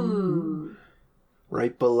 Ooh.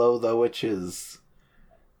 Right below the witches.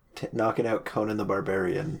 Knocking out Conan the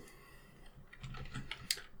Barbarian.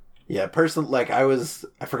 Yeah, I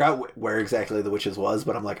forgot where exactly the witches was,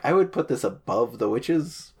 but I'm like, I would put this above the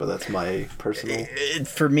witches, but that's my personal.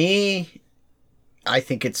 For me, I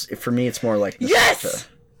think it's more like Yes!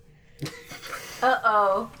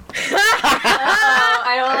 Uh-oh.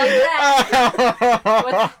 I don't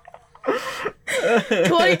like that.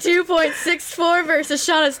 22.64 versus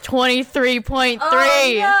Shauna's 23.3.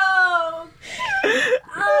 Oh, no!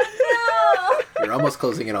 Oh, no! You're almost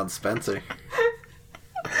closing in on Spencer.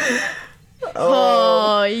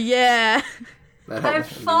 Oh, yeah. I've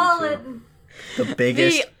fallen. the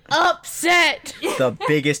biggest The upset. the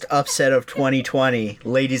biggest upset of 2020.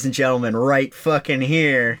 Ladies and gentlemen, right fucking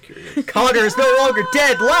here. Connor is no longer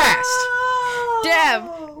dead last.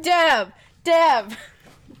 Dab.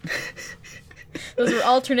 Those were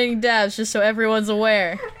alternating dabs, just so everyone's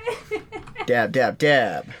aware.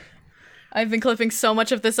 Dab. I've been clipping so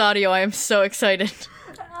much of this audio, I am so excited.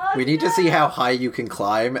 We need to see how high you can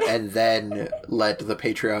climb, and then let the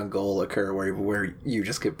Patreon goal occur where you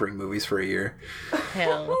just could bring movies for a year.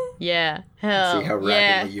 Hell yeah. Hell See how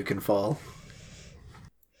yeah. rapidly you can fall.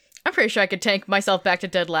 I'm pretty sure I could tank myself back to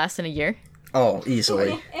dead last in a year. Oh,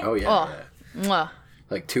 easily. Oh yeah. Oh. Mwah.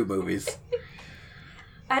 Like 2 movies.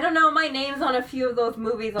 I don't know, my name's on a few of those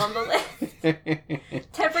movies on the list.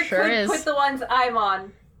 Tepper Sure could is. put the ones I'm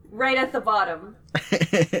on right at the bottom.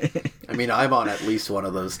 I mean, I'm on at least one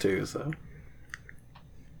of those too, so.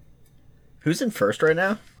 Who's in first right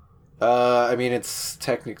now? I mean, it's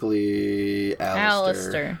technically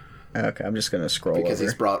Alistair. Okay, I'm just gonna scroll Because over.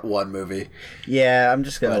 he's brought one movie. Yeah, I'm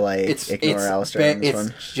just gonna But ignore Alistair on this one.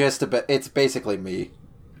 It's just it's basically me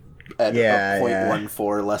at Yeah, a yeah.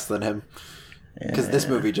 0.14 less than him. Because this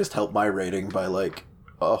movie just helped my rating by like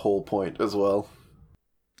a whole point as well.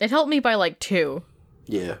 It helped me by like 2.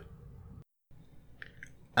 Yeah.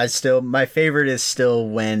 My favorite is still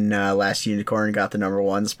when Last Unicorn got the number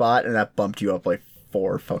 1 spot, and that bumped you up like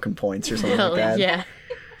 4 fucking points or something Hell like that. yeah.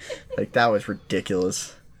 Like, that was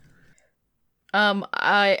ridiculous.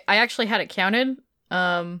 I actually had it counted.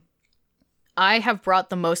 I have brought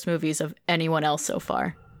the most movies of anyone else so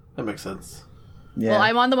far. That makes sense. Yeah. Well,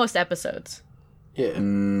 I'm on the most episodes. Yeah.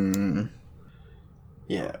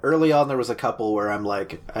 Yeah. Early on, there was a couple where I'm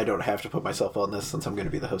like, I don't have to put myself on this since I'm going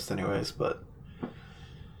to be the host anyways, but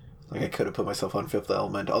like I could have put myself on Fifth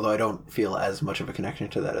Element, although I don't feel as much of a connection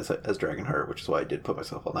to that as Dragonheart, which is why I did put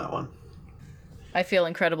myself on that one. I feel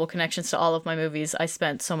incredible connections to all of my movies. I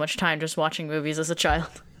spent so much time just watching movies as a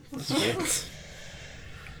child.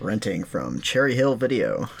 Renting from Cherry Hill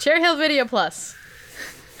Video. Cherry Hill Video Plus.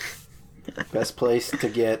 Best place to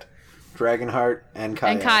get Dragonheart and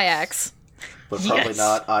Kayaks. And kayaks. But probably Yes.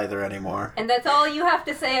 not either anymore. And that's all you have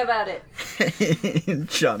to say about it.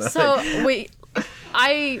 Jonathan. So, wait.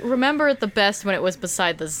 I remember it the best when it was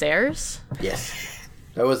beside the Zares. Yes.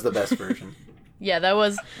 That was the best version. Yeah, that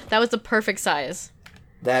was the perfect size.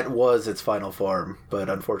 That was its final form, but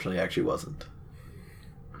unfortunately it actually wasn't.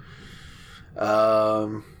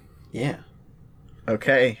 Yeah.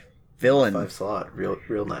 Okay. Villain. 5 slot.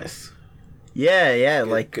 Real nice. Yeah,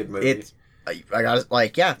 Good movie. It's I got it.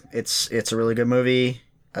 Like, yeah, it's a really good movie.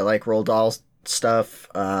 I like Roald Dahl stuff.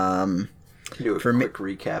 Do a For me-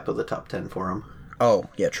 quick recap of the top 10 for him. Oh,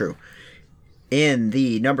 yeah, true. In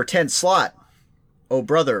the number 10 slot, Oh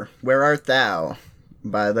Brother, Where Art Thou?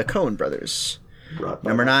 By the Coen Brothers. Brought by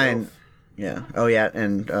Number 9. myself. Yeah. Oh, yeah,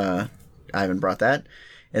 and Ivan brought that.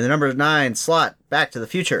 In the number 9 slot, Back to the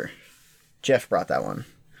Future. Jeff brought that one.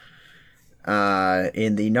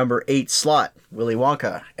 In the number 8 slot, Willy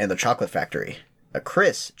Wonka and the Chocolate Factory.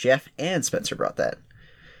 Chris, Jeff, and Spencer brought that.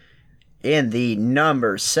 In the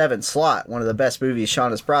number 7 slot, one of the best movies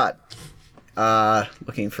Sean has brought.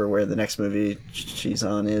 Looking for where the next movie she's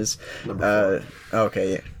on is. Number 4.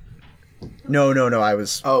 Okay, yeah. No, I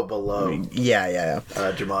was... Oh, below. Yeah.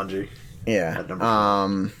 Jumanji. Yeah. At number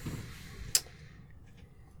 4.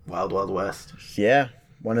 Wild Wild West. Yeah,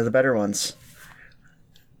 one of the better ones.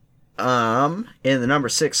 In the number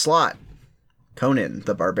 6 slot, Conan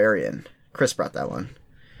the Barbarian. Chris brought that one.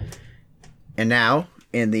 And now,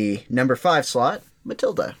 in the number 5 slot,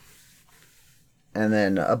 Matilda. And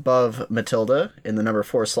then above Matilda, in the number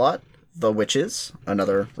 4 slot, The Witches,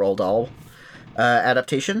 another Roald Dahl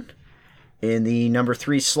adaptation. In the number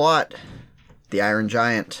 3 slot, The Iron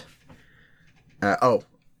Giant.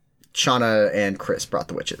 Shauna and Chris brought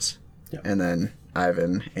The Witches. Yep. And then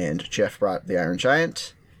Ivan and Jeff brought The Iron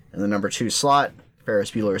Giant. In the number 2 slot,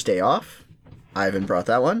 Ferris Bueller's Day Off. Ivan brought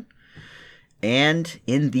that one. And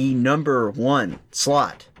in the number 1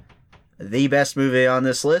 slot, the best movie on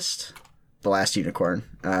this list, The Last Unicorn.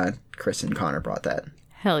 Chris and Connor brought that.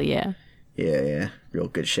 Hell yeah. Yeah. Real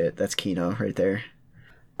good shit. That's Kino right there.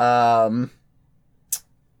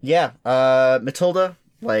 Matilda,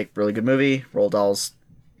 like, really good movie. Roald Dahl's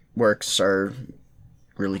works are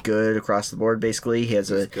really good across the board, basically. He has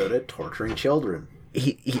He's good at torturing children.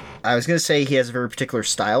 I was going to say he has a very particular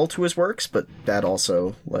style to his works, but that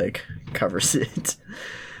also, like, covers it.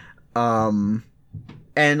 And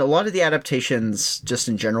a lot of the adaptations, just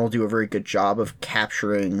in general, do a very good job of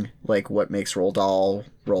capturing, like, what makes Roald Dahl.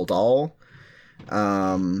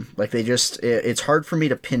 Like, it's hard for me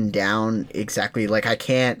to pin down exactly, like, I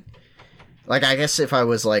can't, like, I guess if I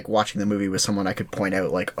was, like, watching the movie with someone, I could point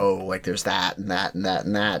out, like, oh, like, there's that and that and that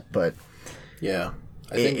and that, but Yeah.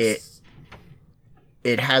 I think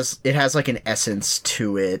it has like an essence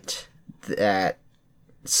to it that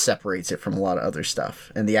separates it from a lot of other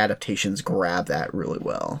stuff, and the adaptations grab that really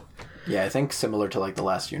well. Yeah, I think similar to like The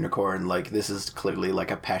Last Unicorn, like this is clearly like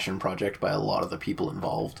a passion project by a lot of the people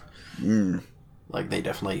involved. Like they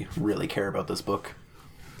definitely really care about this book.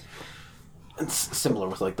 It's similar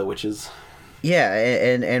with like The Witches. Yeah,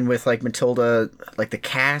 and with like Matilda, like the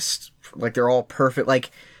cast, like they're all perfect. Like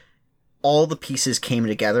all the pieces came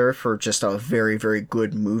together for just a very, very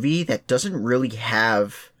good movie that doesn't really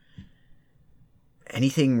have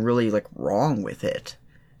anything really like wrong with it.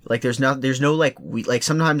 Like there's no like like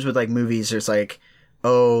sometimes with like movies there's like,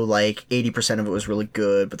 oh, like 80% of it was really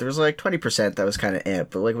good, but there's like 20% that was kind of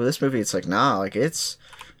but like with this movie it's like, nah, like it's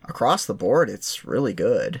across the board it's really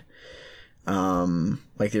good.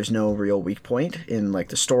 Like there's no real weak point in like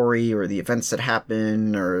the story or the events that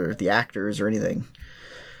happen or the actors or anything.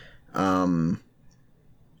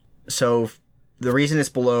 So the reason it's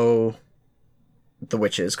below The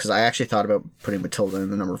Witches, because I actually thought about putting Matilda in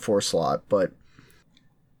the number 4 slot, but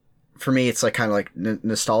for me it's like kind of like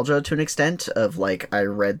nostalgia to an extent of like I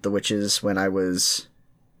read The Witches when I was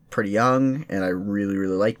pretty young and I really,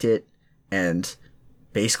 really liked it and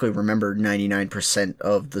basically remembered 99%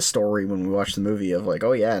 of the story when we watched the movie of like,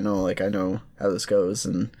 oh yeah, no, like I know how this goes.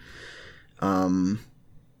 And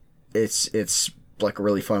it's like a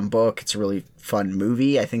really fun book. It's a really fun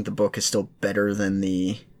movie. I think the book is still better than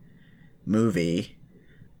the movie.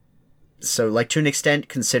 So like to an extent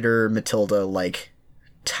consider Matilda like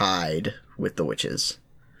tied with The Witches.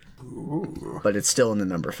 Ooh. But it's still in the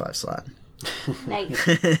number 5 slot. Nice.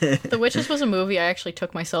 The Witches was a movie I actually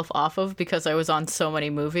took myself off of because I was on so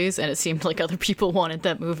many movies and it seemed like other people wanted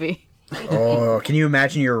that movie. Oh, can you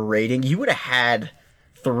imagine your rating? You would have had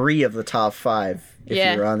 3 of the top 5 if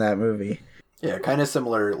you were on that movie. Yeah, kind of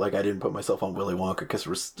similar. Like, I didn't put myself on Willy Wonka because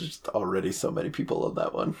there's just already so many people on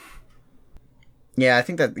that one. Yeah, I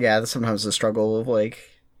think that, that's sometimes the struggle of, like...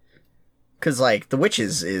 Because, like, The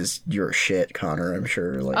Witches is your shit, Connor, I'm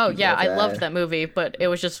sure. Like, oh, yeah, I loved that movie, but it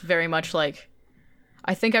was just very much like...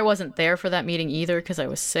 I think I wasn't there for that meeting either because I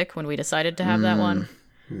was sick when we decided to have that one.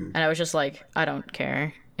 And I was just like, I don't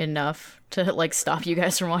care enough to, like, stop you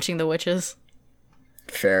guys from watching The Witches.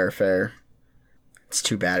 Fair. It's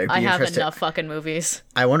too bad. I have enough fucking movies.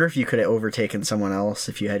 I wonder if you could have overtaken someone else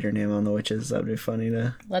if you had your name on The Witches. That would be funny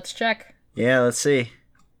to... Let's check. Yeah, let's see.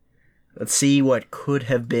 Let's see what could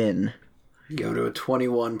have been. Go to a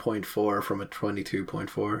 21.4 from a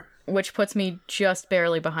 22.4. Which puts me just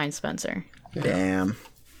barely behind Spencer. Yeah. Damn.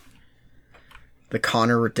 The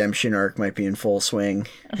Connor redemption arc might be in full swing.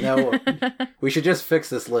 Now, we should just fix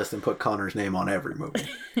this list and put Connor's name on every movie.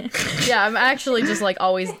 Yeah, I'm actually just like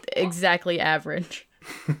always exactly average.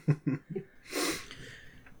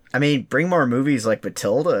 I mean, bring more movies like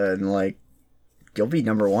Matilda and like you'll be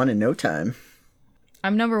number 1 in no time.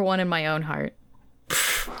 I'm number 1 in my own heart.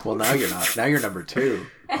 Well, now you're not. Now you're number 2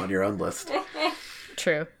 on your own list.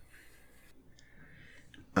 True.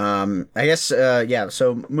 I guess,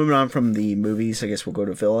 so moving on from the movies, I guess we'll go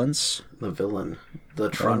to villains. The villain. The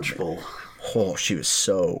Trunchbull. Oh, she was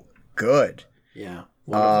so good. Yeah.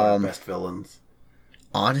 One of our best villains.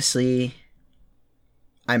 Honestly,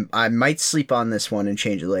 I might sleep on this one and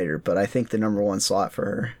change it later, but I think the number 1 slot for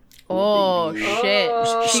her. Oh,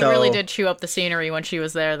 shit. She So- really did chew up the scenery when she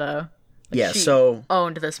was there, though. Yeah, She so...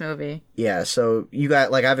 owned this movie. Yeah, so you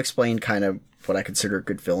got, like, I've explained kind of what I consider a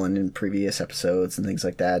good villain in previous episodes and things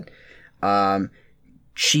like that.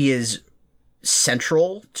 She is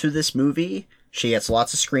central to this movie. She gets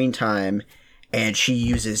lots of screen time, and she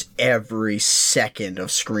uses every second of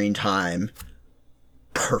screen time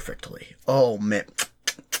perfectly. Oh, man.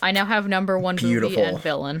 I now have number 1 Beautiful. movie and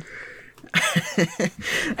villain.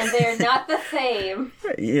 And they're not the same.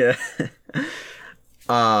 Yeah.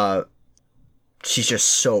 She's just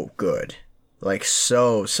so good. Like,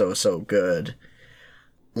 so good.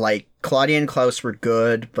 Like, Claudia and Klaus were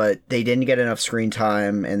good, but they didn't get enough screen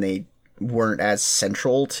time, and they weren't as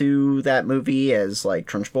central to that movie as, like,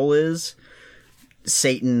 Trunchbull is.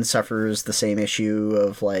 Satan suffers the same issue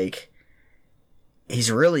of, like,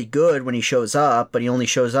 he's really good when he shows up, but he only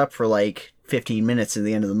shows up for, like, 15 minutes at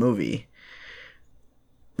the end of the movie.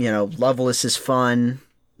 You know, Loveless is fun,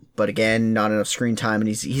 but again, not enough screen time, and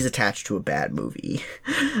he's attached to a bad movie.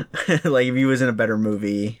 Like, if he was in a better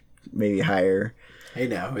movie, maybe higher. Hey,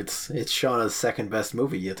 now, it's Shauna's second best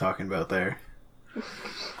movie you're talking about there.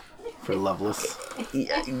 For Loveless.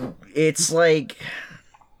 It's like...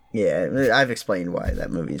 Yeah, I've explained why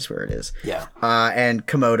that movie is where it is. Yeah. And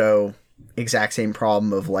Komodo, exact same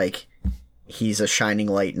problem of, like, he's a shining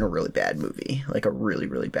light in a really bad movie. Like, a really,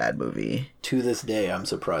 really bad movie. To this day, I'm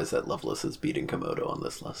surprised that Loveless is beating Komodo on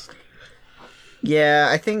this list. Yeah,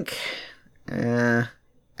 I think... I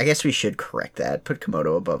guess we should correct that. Put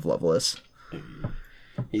Komodo above Loveless.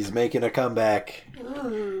 He's making a comeback.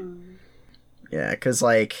 Yeah, because,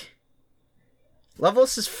 like...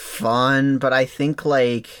 Loveless is fun, but I think,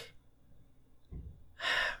 like...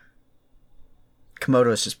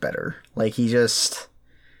 Komodo is just better. Like, he's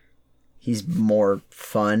more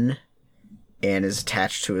fun and is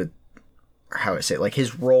attached to it. How I say it, like,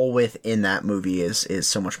 his role within that movie is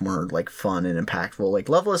so much more, like, fun and impactful. Like,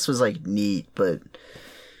 Loveless was, like, neat, but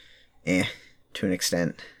to an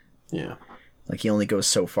extent. Yeah. Like, he only goes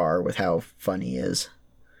so far with how fun he is.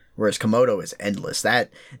 Whereas Komodo is endless.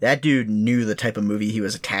 That dude knew the type of movie he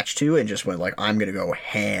was attached to and just went like, I'm gonna go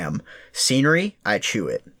ham. Scenery, I chew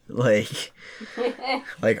it. Like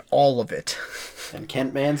all of it. And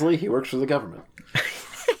Kent Mansley, he works for the government.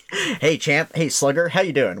 Hey, champ. Hey, slugger. How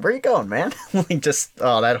you doing? Where you going, man? Like, just,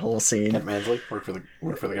 that whole scene. Kent Mansley, work for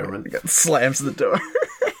the government. Slams the door.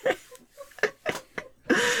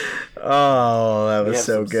 Oh, that was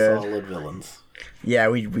so good. Solid villains. Yeah,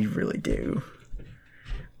 we really do.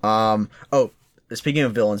 Speaking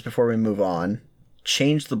of villains, before we move on,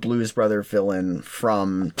 change the Blues Brother villain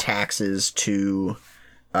from Taxes to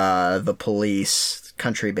the Police,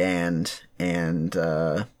 Country Band, and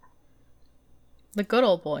The good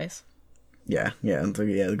old boys.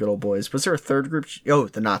 the good old boys. Was there a third group? Oh,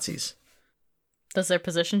 the Nazis. Does their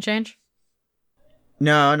position change?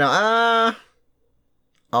 No.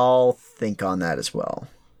 I'll think on that as well.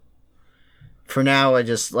 For now, I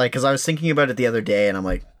just, like, because I was thinking about it the other day, and I'm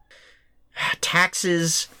like,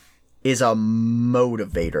 Taxes is a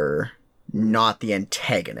motivator, not the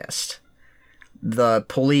antagonist. The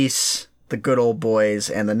police, the good old boys,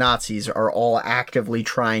 and the Nazis are all actively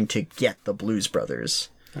trying to get the Blues Brothers.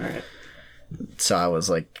 All right. So I was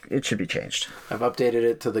like, it should be changed. I've updated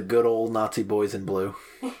it to the good old Nazi boys in blue.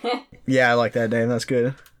 Yeah, I like that name. That's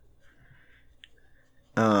good.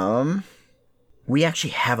 We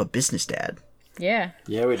actually have a business dad. Yeah.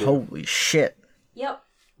 Yeah, we do. Holy shit. Yep.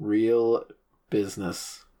 Real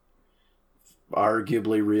business.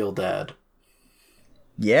 Arguably real dad.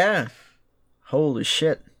 Yeah. Holy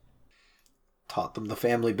shit. Taught them the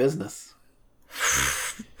family business.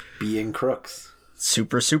 Being crooks.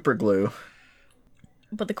 Super glue.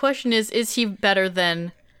 But the question is he better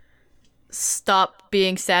than stop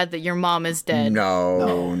being sad that your mom is dead?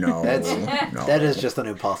 No. That is just an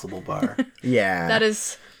impossible bar. Yeah. That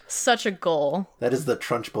is such a goal. That is the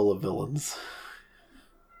Trunchbull of villains.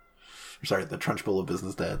 Sorry, the Trunchbull of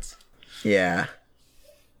business dads. Yeah.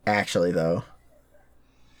 Actually, though.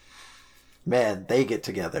 Man, they get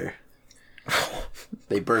together.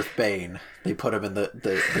 They birth Bane. They put him in the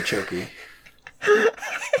chokey.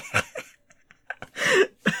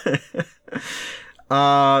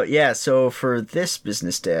 Yeah, so for this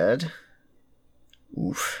business dad...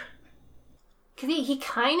 Oof. Because he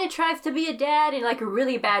kind of tries to be a dad in, like, a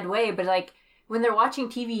really bad way, but, like, when they're watching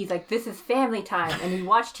TV, he's like, this is family time, and we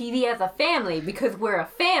watch TV as a family because we're a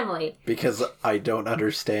family. Because I don't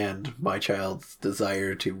understand my child's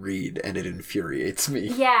desire to read, and it infuriates me.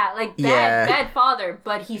 Yeah, like, bad father,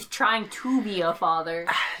 but he's trying to be a father.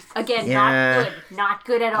 Again, not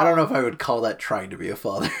good at all. I don't know if I would call that trying to be a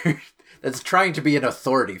father. That's trying to be an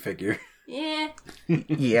authority figure. Yeah.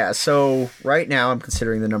 Yeah, so right now I'm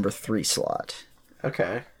considering the number 3 slot.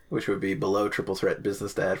 Okay. Which would be below Triple Threat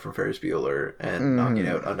Business Dad from Ferris Bueller and knocking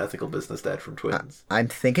out Unethical Business Dad from Twins. I'm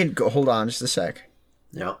thinking... hold on just a sec.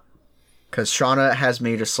 Yep. Because Shauna has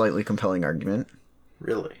made a slightly compelling argument.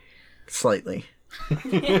 Really? Slightly.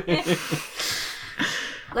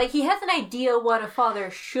 Like, he has an idea what a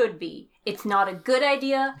father should be. It's not a good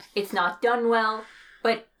idea. It's not done well.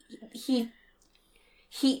 But he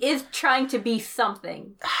is trying to be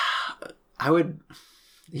something.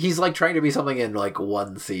 He's like trying to be something in like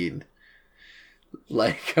one scene.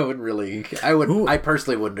 Like, I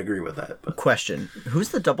personally wouldn't agree with that. But. Question. Who's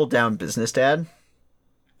the double down business dad?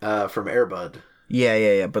 From Air Bud.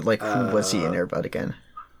 Yeah. But like, who was he in Air Bud again?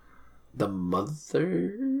 The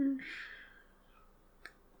mother?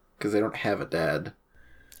 Because they don't have a dad.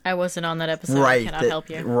 I wasn't on that episode. Right. I cannot help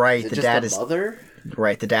you. Right. Is it just the mother?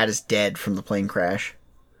 Right. The dad is dead from the plane crash.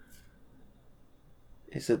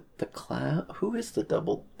 Is it the clown? Who is the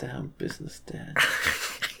double down business dad?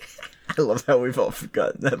 I love how we've all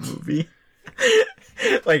forgotten that movie.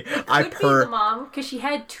 Like, Could be the mom, because she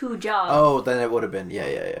had 2 jobs. Oh, then it would have been, yeah.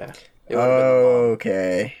 It would have been the mom.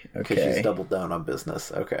 Okay. Because she's doubled down on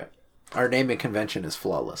business. Okay. Our naming convention is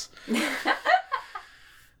flawless.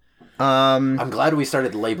 I'm glad we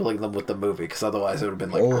started labeling them with the movie, because otherwise it would have been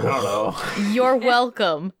like, I don't know. You're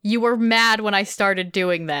welcome. You were mad when I started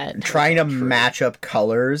doing that. Trying to match up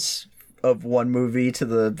colors of one movie to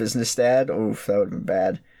the business dad. Oof, that would have been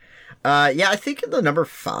bad. Yeah, I think in the number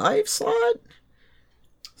 5 slot.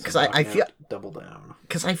 Because I feel double down.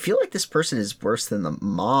 Because I feel like this person is worse than the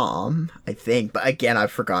mom. I think, but again,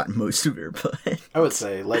 I've forgotten most of her. But I would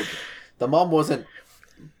say like the mom wasn't.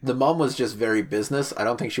 The mom was just very business. I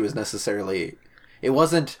don't think she was necessarily. It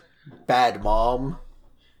wasn't bad mom.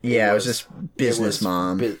 Yeah, it was just business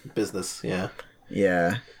mom. Business, yeah.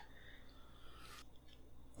 Yeah.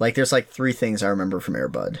 Like, there's like 3 things I remember from Air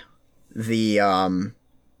Bud. The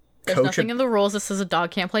There's Coach nothing in the rules that says a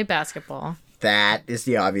dog can't play basketball. That is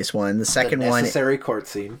the obvious one. The The second one, necessary court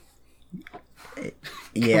scene.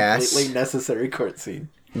 yes. Completely necessary court scene.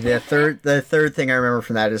 The third thing I remember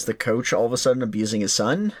from that is the coach all of a sudden abusing his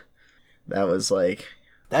son. That was like,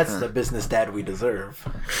 That's the business dad we deserve.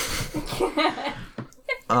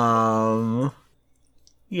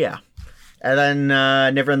 yeah. And then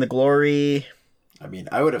Never End the Glory. I mean,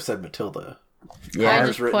 I would have said Matilda. Yeah. I I just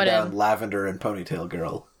was written put down in- Lavender and Ponytail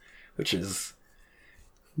Girl, which is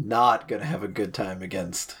not gonna have a good time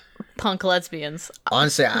against Punk lesbians.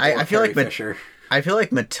 Honestly, I feel Carrie like Fisher. I feel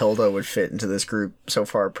like Matilda would fit into this group so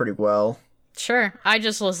far pretty well. Sure. I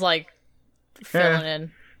just was like filling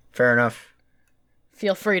in. Fair enough.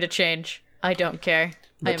 Feel free to change. I don't care.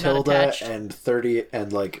 I am not Matilda attached. and 30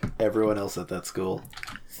 and like everyone else at that school.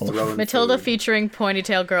 Throwing Matilda food. featuring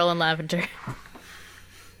Ponytail Girl and Lavender.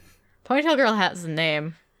 Ponytail Girl has a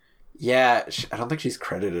name. Yeah, I don't think she's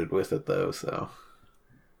credited with it though. So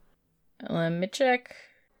Let me check.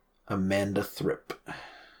 Amanda Thripp,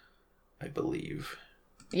 I believe.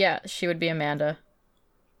 Yeah, she would be Amanda.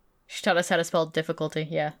 She taught us how to spell difficulty.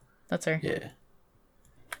 Yeah, that's her. Yeah.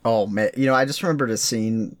 Oh man, I just remembered a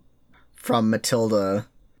scene from Matilda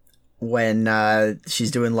when she's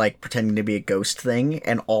doing like pretending to be a ghost thing,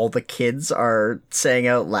 and all the kids are saying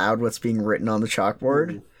out loud what's being written on the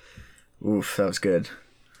chalkboard. Oof, that was good.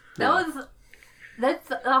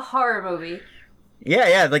 That's a horror movie.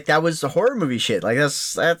 Yeah, like that was a horror movie shit. Like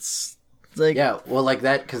that's like Yeah, well, like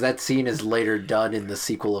that, because that scene is later done in the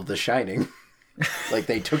sequel of The Shining. Like,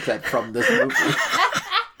 they took that from this movie.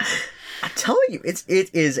 I'm telling you, it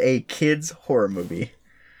is a kids horror movie.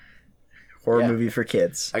 Horror Yeah. movie for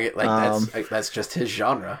kids. I get, like, that's just his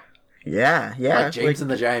genre. Yeah. Like, James and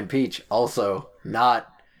the Giant Peach, also not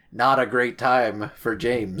a great time for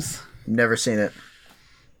James. Never seen it.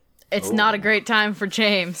 It's not a great time for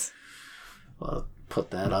James. Well, put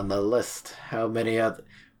that on the list. How many other...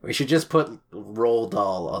 We should just put Roald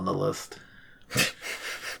Dahl on the list.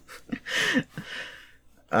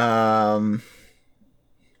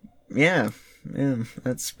 Yeah,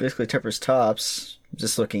 that's basically Tepper's tops.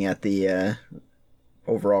 Just looking at the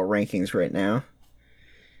overall rankings right now.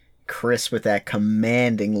 Chris with that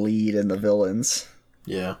commanding lead in the villains.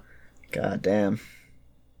 Yeah. God damn.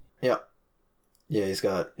 Yeah. Yeah, he's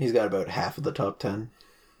got about half of the top 10.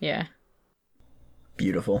 Yeah.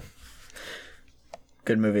 Beautiful.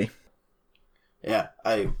 Good movie. Yeah,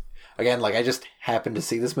 I just happen to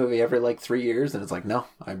see this movie every like 3 years, and it's like, no,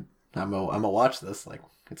 I'm gonna watch this. Like,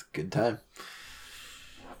 it's a good time.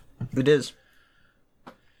 It is.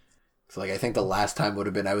 So like, I think the last time would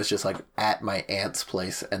have been I was just like at my aunt's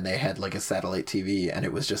place, and they had like a satellite TV, and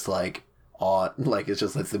it was just like on, like it's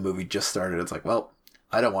just like the movie just started. It's like, well,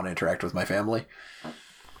 I don't want to interact with my family. I'm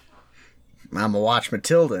gonna watch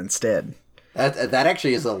Matilda instead. That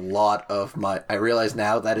actually is a lot of my. I realize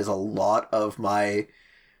now that is a lot of my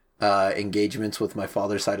engagements with my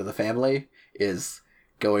father's side of the family is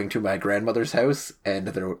going to my grandmother's house, and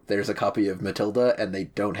there's a copy of Matilda, and they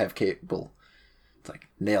don't have cable. It's like,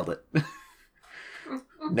 nailed it.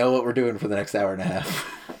 Know what we're doing for the next hour and a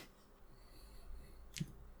half.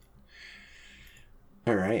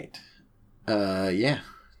 All right. Yeah,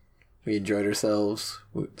 we enjoyed ourselves.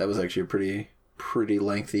 That was actually a pretty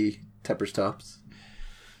lengthy Tepper's Tops.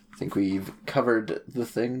 I think we've covered the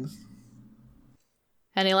things.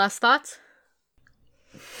 Any last thoughts?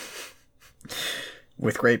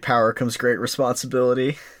 With great power comes great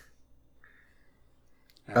responsibility.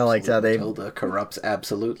 I liked how they... Matilda corrupts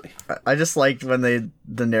absolutely. I just liked when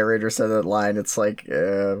the narrator said that line. It's like,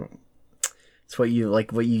 it's what you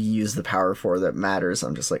use the power for that matters.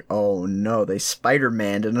 I'm just like, oh no, they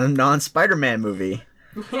Spider-Man'd in a non-Spider-Man movie.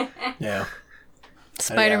 Yeah.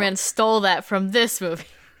 Spider-Man stole that from this movie.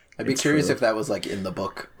 I'd be curious if that was like in the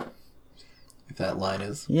book. If that line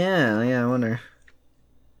is. Yeah, I wonder.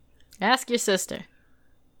 Ask your sister.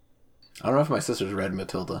 I don't know if my sister's read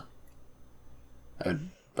Matilda.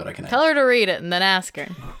 But I can Tell her to read it and then ask her.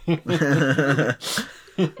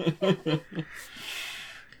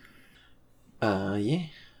 Yeah.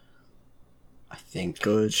 I think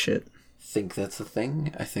Good shit. that's the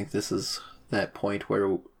thing. I think this is that point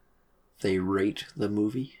where they rate the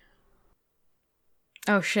movie.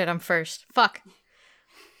 Oh shit, I'm first. Fuck.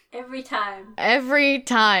 Every time. Every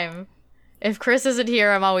time. If Chris isn't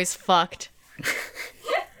here, I'm always fucked.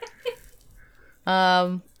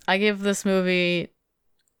 I give this movie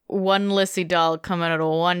one Lissy doll coming out of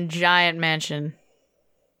one giant mansion.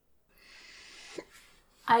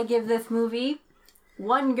 I give this movie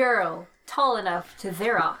one girl tall enough to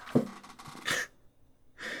Xerox.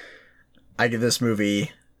 I give this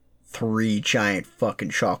movie 3 giant fucking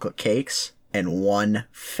chocolate cakes and 1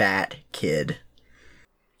 fat kid.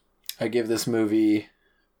 I give this movie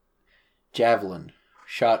javelin,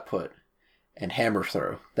 shot put, and hammer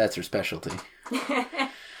throw. That's her specialty.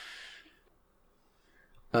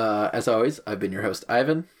 As always, I've been your host,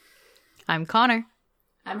 Ivan. I'm Connor.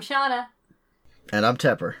 I'm Shauna. And I'm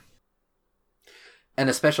Tepper. And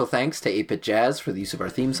a special thanks to 8-Bit Jazz for the use of our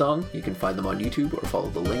theme song. You can find them on YouTube or follow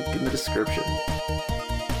the link in the description.